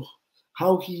 Oh,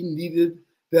 how he needed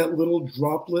that little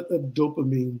droplet of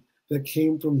dopamine that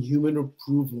came from human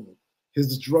approval,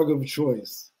 his drug of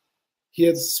choice. He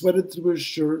had sweated through his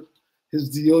shirt, his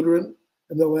deodorant,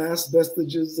 and the last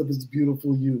vestiges of his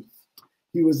beautiful youth.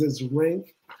 He was as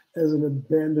rank as an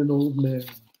abandoned old man.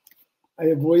 I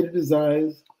avoided his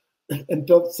eyes and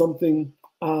felt something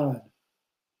odd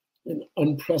and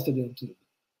unprecedented.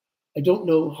 I don't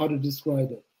know how to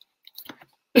describe it.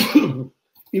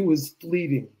 It was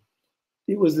fleeting.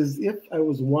 It was as if I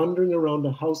was wandering around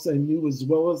a house I knew as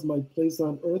well as my place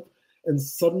on earth and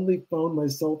suddenly found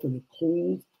myself in a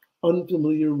cold,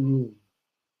 unfamiliar room.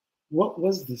 What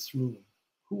was this room?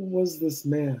 Who was this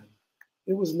man?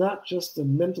 It was not just a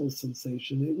mental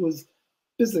sensation, it was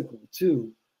physical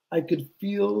too. I could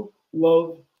feel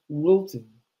love wilting,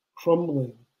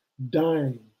 crumbling,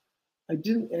 dying. I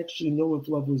didn't actually know if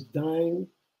love was dying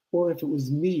or if it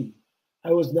was me.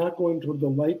 I was not going toward the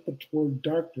light, but toward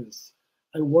darkness.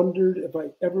 I wondered if I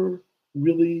ever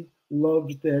really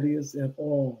loved Thaddeus at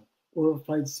all, or if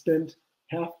I'd spent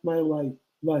half my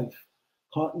life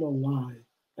caught in a lie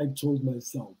I'd told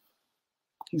myself.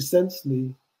 He sensed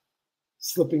me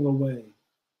slipping away.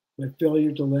 My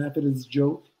failure to laugh at his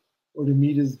joke or to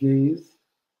meet his gaze,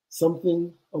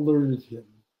 something alerted him.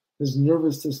 His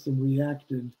nervous system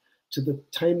reacted to the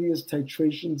tiniest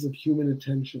titrations of human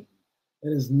attention,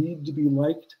 and his need to be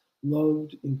liked,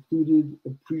 loved, included,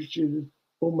 appreciated.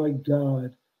 Oh my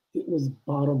God, it was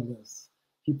bottomless.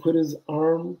 He put his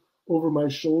arm over my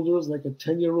shoulders like a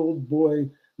 10-year-old boy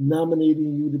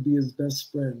nominating you to be his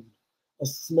best friend. A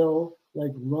smell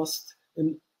like rust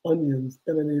and onions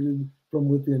emanated from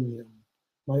within him.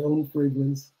 My own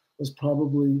fragrance was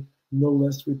probably no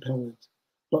less repellent,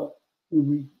 but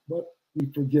we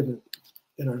forgive it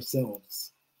in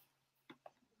ourselves.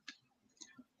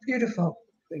 Beautiful.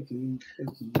 Thank you.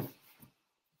 Thank you.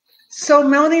 So,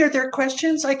 Melanie, are there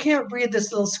questions? I can't read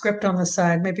this little script on the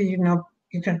side. Maybe you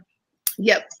can.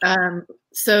 Yep.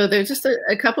 So there's just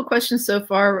a couple questions so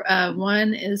far.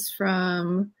 One is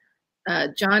from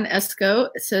John Esco.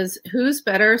 It says, "Who's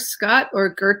better, Scott or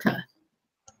Goethe?"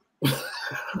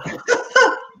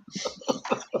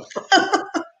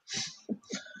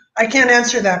 I can't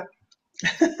answer that.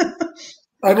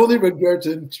 I've only read Goethe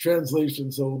in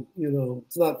translation, so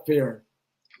it's not fair.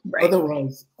 Right.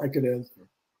 Otherwise, I could answer.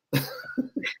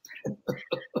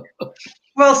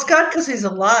 Well, Scott, because he's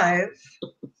alive.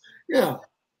 Yeah.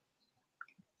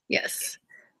 Yes.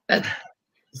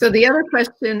 So the other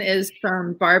question is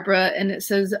from Barbara, and it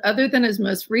says, "Other than his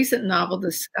most recent novel,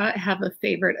 does Scott have a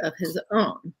favorite of his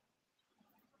own?"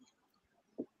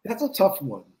 That's a tough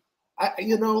one. I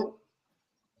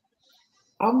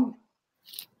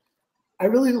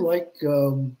really like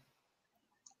a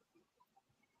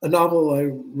novel I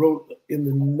wrote in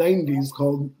the 90s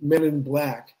called Men in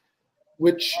Black,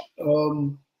 which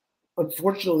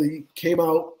unfortunately came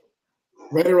out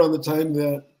right around the time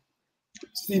that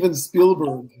Steven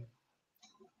Spielberg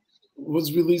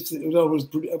was released.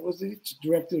 Was he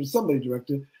directed or somebody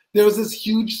directed? There was this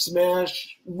huge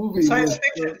smash movie, science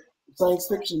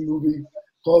fiction movie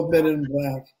called Men in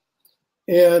Black,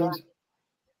 and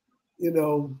it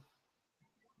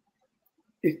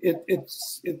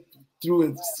through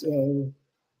its.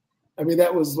 I mean,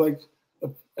 that was like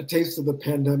a taste of the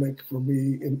pandemic for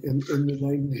me in the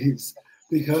 90s,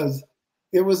 because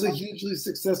it was a hugely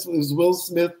successful. It was Will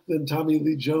Smith and Tommy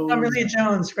Lee Jones. Tommy Lee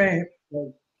Jones, right?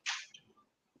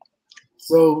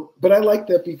 So, but I like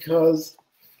that because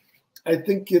I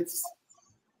think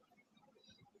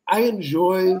I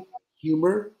enjoy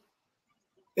humor,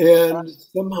 and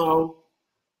somehow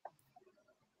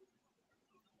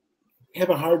have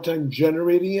a hard time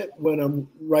generating it when I'm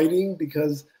writing,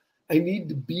 because I need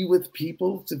to be with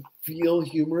people to feel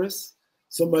humorous.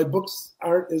 So my books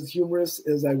aren't as humorous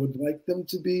as I would like them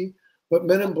to be, but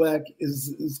Men in Black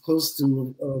is close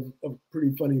to a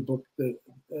pretty funny book that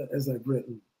as I've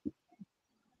written.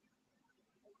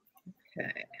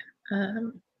 Okay.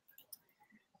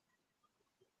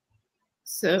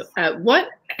 So what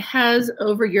has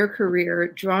over your career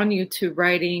drawn you to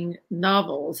writing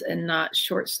novels and not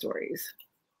short stories?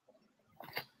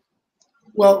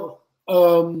 Well,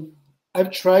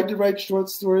 I've tried to write short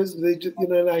stories. They just,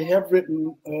 and I have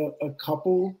written a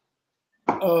couple.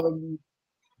 I'm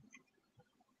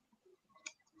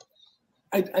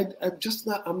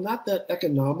not that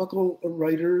economical a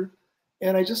writer,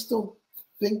 and I just don't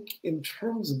think in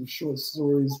terms of short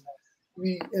stories.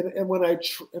 And when I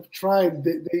have tried,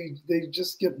 they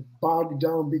just get bogged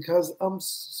down, because I'm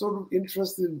sort of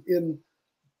interested in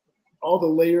all the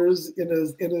layers in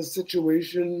a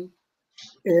situation,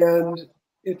 and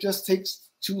it just takes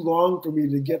too long for me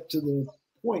to get to the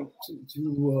point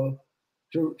to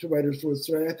write a short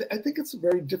story. I think it's a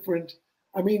very different.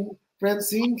 I mean,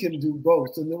 Francine can do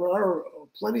both, and there are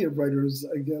plenty of writers,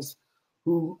 I guess,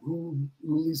 who at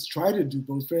least try to do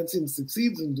both. Francine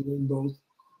succeeds in doing both.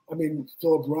 I mean,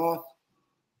 Philip Roth,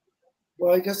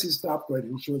 well, I guess he stopped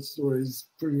writing short stories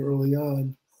pretty early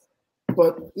on.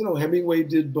 But, Hemingway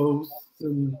did both.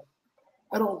 And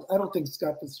I don't think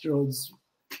Scott Fitzgerald's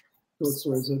short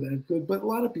stories are that good, but a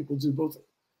lot of people do both.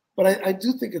 But I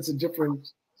do think it's a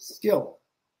different skill.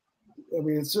 I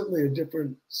mean, it's certainly a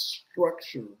different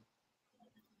structure.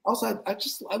 Also,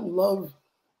 I love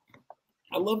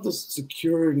the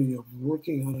security of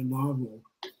working on a novel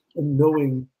and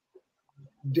knowing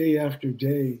day after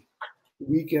day,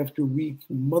 week after week,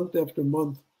 month after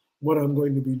month, what I'm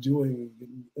going to be doing,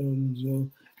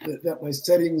 and that my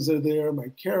settings are there, my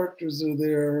characters are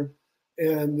there,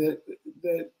 and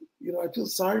that I feel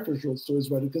sorry for short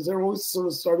stories writers, because they're always sort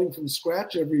of starting from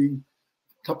scratch every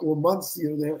couple of months.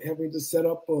 They're having to set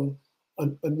up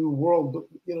a new world, but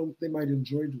they might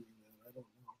enjoy doing that. I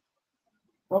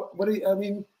don't know. I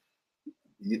mean,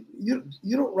 you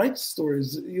don't write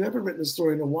stories. You haven't written a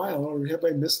story in a while, or have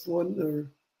I missed one? Or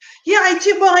yeah, I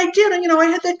did. Well, I did. I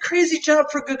had that crazy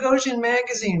job for Gagosian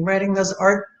magazine, writing those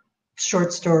art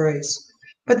short stories.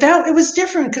 But it was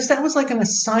different, because that was like an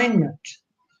assignment.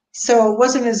 So it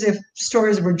wasn't as if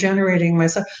stories were generating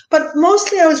myself. But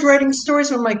mostly I was writing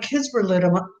stories when my kids were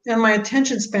little, and my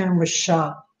attention span was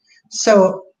shot.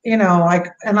 So I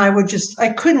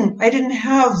didn't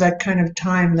have that kind of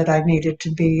time that I needed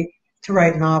to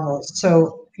write novels.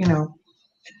 So,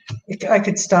 I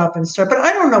could stop and start, but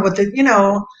I don't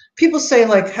know people say,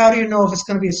 like, how do you know if it's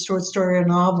going to be a short story or a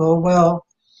novel? Well,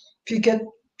 if you get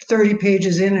 30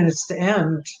 pages in and it's the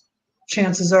end,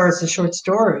 chances are it's a short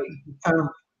story.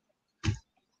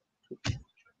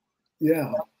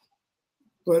 Yeah.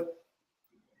 But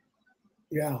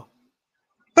yeah.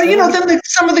 But then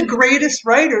some of the greatest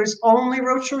writers only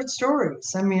wrote short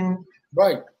stories. I mean,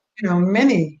 right.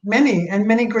 Many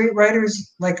great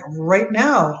writers, like right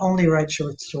now, only write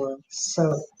short stories.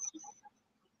 So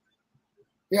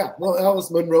yeah, well, Alice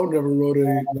Munro never wrote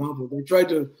a novel. They tried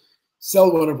to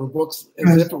sell one of her books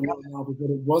as if it were a novel, but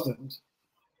it wasn't.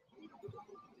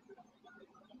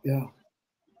 Yeah.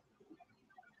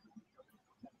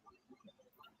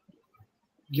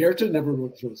 Goethe never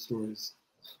wrote short stories.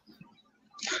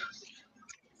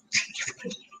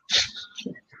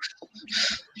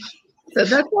 So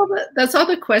that's all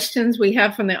the questions we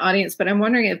have from the audience, but I'm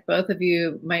wondering if both of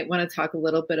you might want to talk a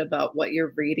little bit about what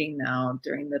you're reading now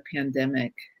during the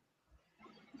pandemic.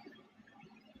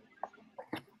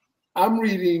 I'm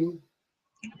reading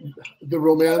The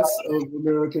Romance of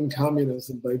American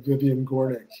Communism by Vivian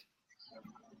Gornick.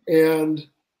 And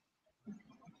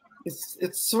it's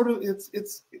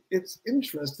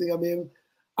interesting. I mean,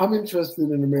 I'm interested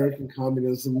in American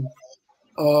communism.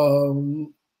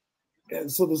 And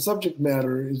so the subject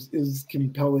matter is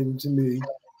compelling to me.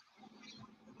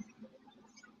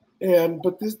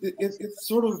 But it's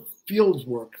sort of field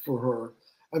work for her.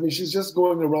 I mean, she's just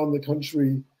going around the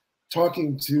country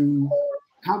talking to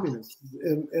communists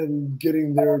and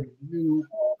getting their view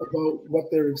about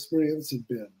what their experience had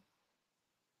been.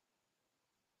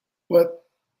 But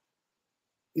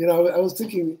You know, I was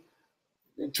thinking,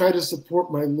 try to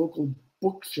support my local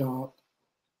bookshop.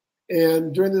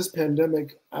 And during this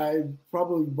pandemic, I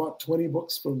probably bought 20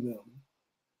 books from them.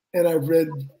 And I've read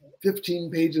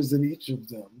 15 pages in each of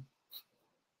them.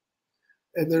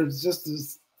 And there's just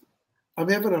this, I'm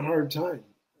having a hard time,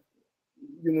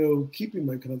 you know, keeping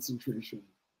my concentration.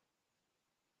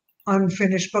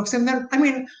 Unfinished books. And then, I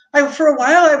mean, for a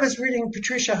while I was reading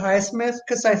Patricia Highsmith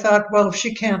because I thought, well, if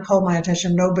she can't hold my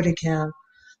attention, nobody can.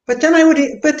 But then I would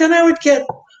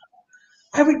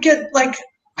get like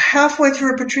halfway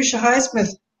through a Patricia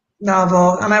Highsmith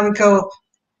novel, and I would go,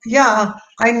 yeah,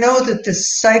 I know that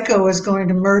this psycho is going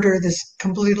to murder this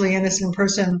completely innocent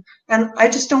person, and I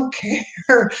just don't care.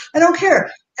 I don't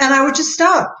care. And I would just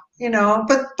stop, you know.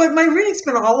 But my reading's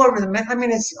been all over I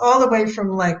mean, it's all the way from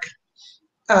like,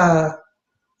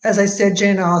 as I said,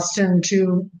 Jane Austen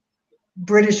to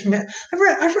British. I've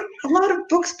read a lot of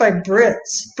books by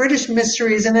British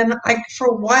mysteries, and then for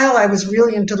a while I was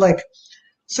really into like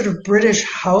sort of British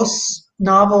house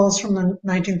novels from the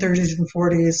 1930s and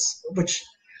 40s, which,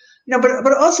 you know,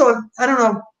 but also, I don't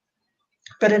know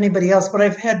about anybody else, but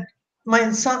I've had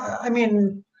I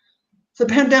mean, the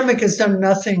pandemic has done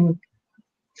nothing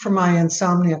for my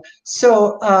insomnia.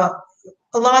 So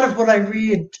a lot of what I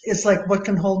read is like what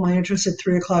can hold my interest at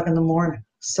 3:00 in the morning,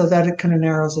 so that it kind of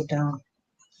narrows it down.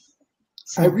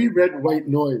 So, I reread White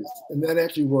Noise, and that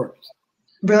actually worked.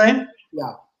 Really?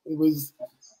 Yeah, it was,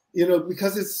 you know,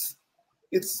 because it's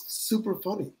super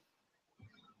funny,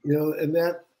 you know, and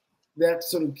that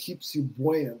sort of keeps you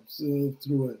buoyant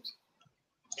through it.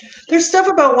 There's stuff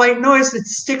about White Noise that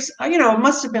sticks, you know, it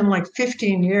must have been like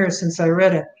 15 years since I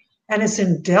read it, and it's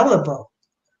indelible.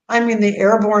 I mean, the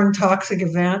airborne toxic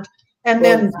event, and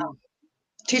then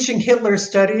teaching Hitler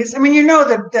studies. I mean, you know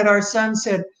that our son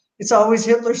said, it's always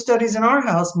Hitler studies in our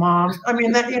house, Mom. I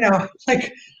mean, that, you know,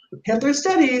 like Hitler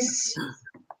studies.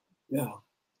 Yeah.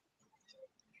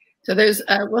 So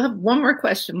we'll have one more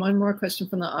question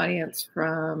from the audience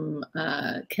from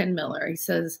Ken Miller. He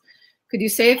says, could you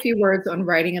say a few words on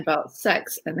writing about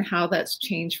sex and how that's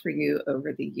changed for you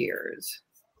over the years?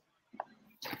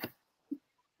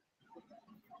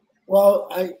 Well,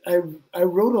 I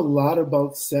wrote a lot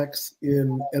about sex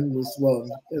in Endless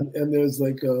Love, and there's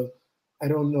like I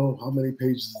don't know how many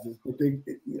pages, but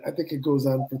I think it goes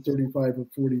on for 35 or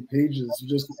 40 pages,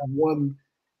 just one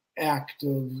act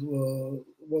of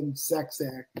one sex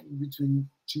act between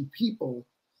two people.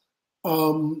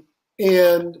 And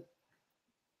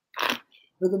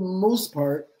for the most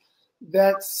part,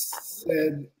 that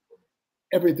said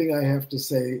everything I have to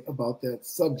say about that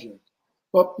subject.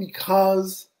 But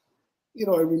because, you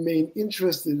know, I remain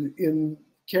interested in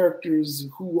characters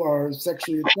who are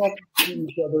sexually attracted to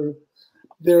each other,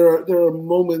 there are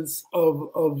moments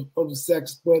of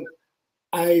sex, but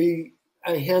I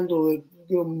handle it,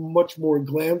 you know, much more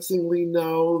glancingly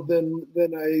now than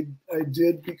I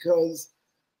did, because,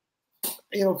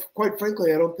 you know, quite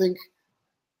frankly, I don't think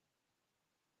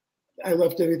I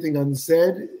left anything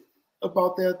unsaid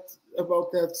about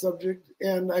that subject,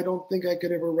 and I don't think I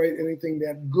could ever write anything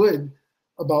that good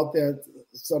about that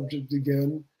subject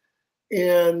again.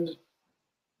 And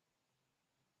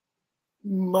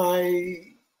my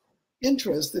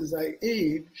interest as I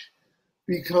age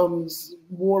becomes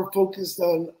more focused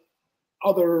on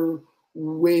other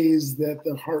ways that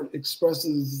the heart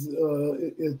expresses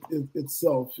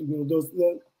itself. You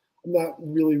know, I'm not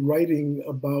really writing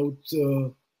about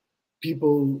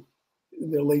people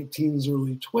in their late teens,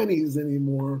 early 20s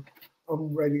anymore.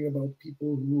 I'm writing about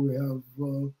people who have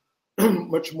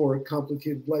much more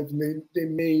complicated life, and they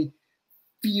may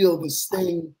feel the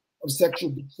sting of sexual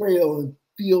betrayal and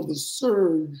feel the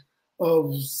surge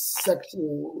of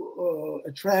sexual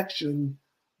attraction,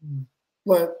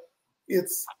 but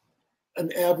it's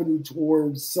an avenue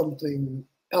towards something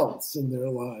else in their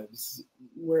lives,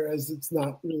 whereas it's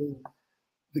not really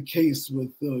the case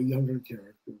with younger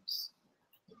characters.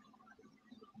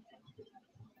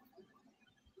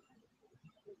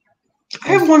 I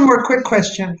have one more quick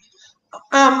question.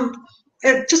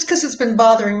 Just because it's been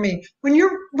bothering me. When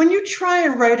you try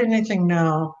and write anything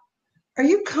now, are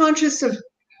you conscious of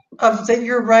that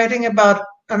you're writing about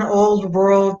an old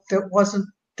world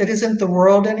that isn't the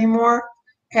world anymore?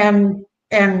 And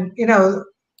you know,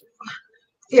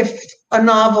 if a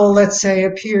novel, let's say,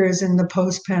 appears in the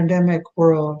post-pandemic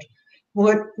world, will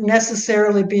it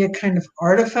necessarily be a kind of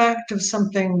artifact of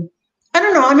something? I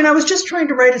don't know. I mean, I was just trying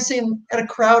to write a scene at a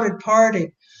crowded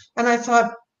party, and I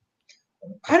thought,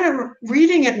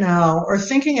 reading it now or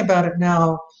thinking about it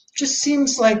now just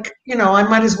seems like, you know, I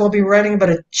might as well be writing about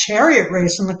a chariot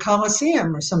race in the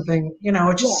Colosseum or something. You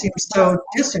know, it just seems so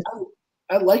distant.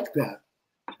 I like that.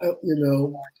 you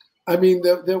know, I mean,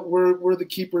 that we're the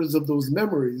keepers of those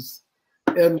memories,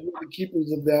 and we're the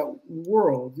keepers of that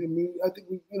world. I mean, I think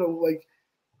we, you know, like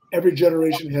every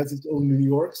generation has its own New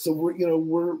York, so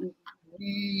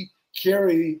we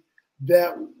carry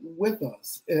that with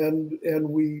us, and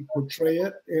we portray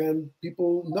it, and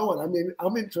people know it. I mean,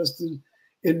 I'm interested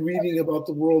in reading about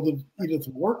the world of Edith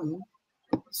Wharton,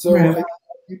 so Right.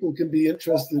 people can be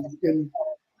interested in,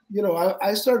 you know,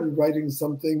 I started writing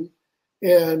something,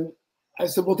 and I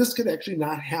said, well, this could actually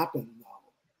not happen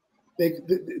now.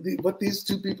 What these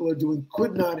two people are doing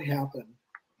could not happen,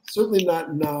 certainly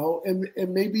not now, and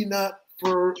maybe not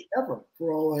forever,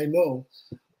 for all I know.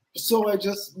 So I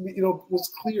just, you know,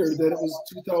 was clear that it was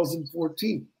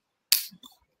 2014,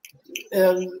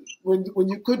 and when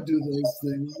you could do those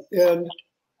things, and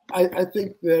I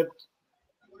think that,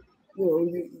 you know,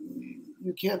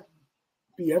 you can't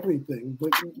be everything, but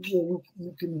you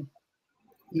know,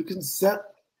 you can set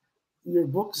your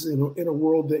books in a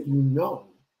world that you know,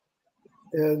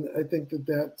 and I think that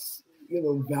that's, you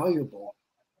know, valuable.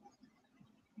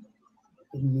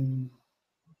 I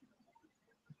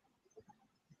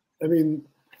mean,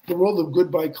 the world of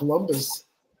Goodbye Columbus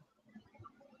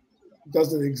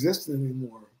doesn't exist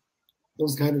anymore.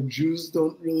 Those kind of Jews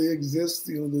don't really exist.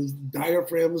 You know, those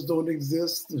diaphragms don't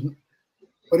exist,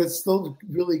 but it's still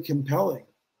really compelling.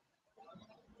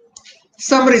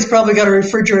 Somebody's probably got a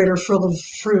refrigerator full of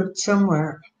fruit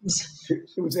somewhere.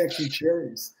 It was actually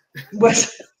cherries.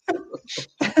 Was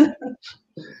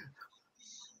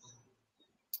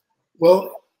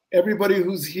Well, everybody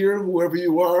who's here, whoever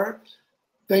you are,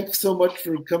 thanks so much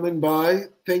for coming by.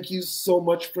 Thank you so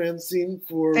much, Francine,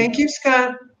 for. Thank you,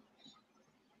 Scott.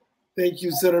 Thank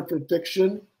you, Center for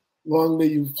Fiction. Long may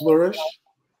you flourish.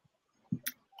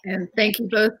 And thank you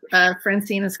both,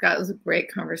 Francine and Scott. It was a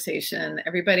great conversation.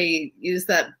 Everybody use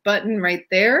that button right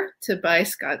there to buy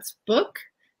Scott's book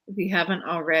if you haven't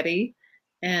already.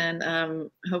 And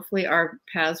hopefully our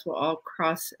paths will all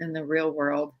cross in the real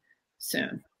world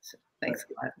soon. So thanks,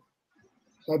 Scott.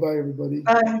 Bye-bye, everybody.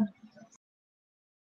 Bye.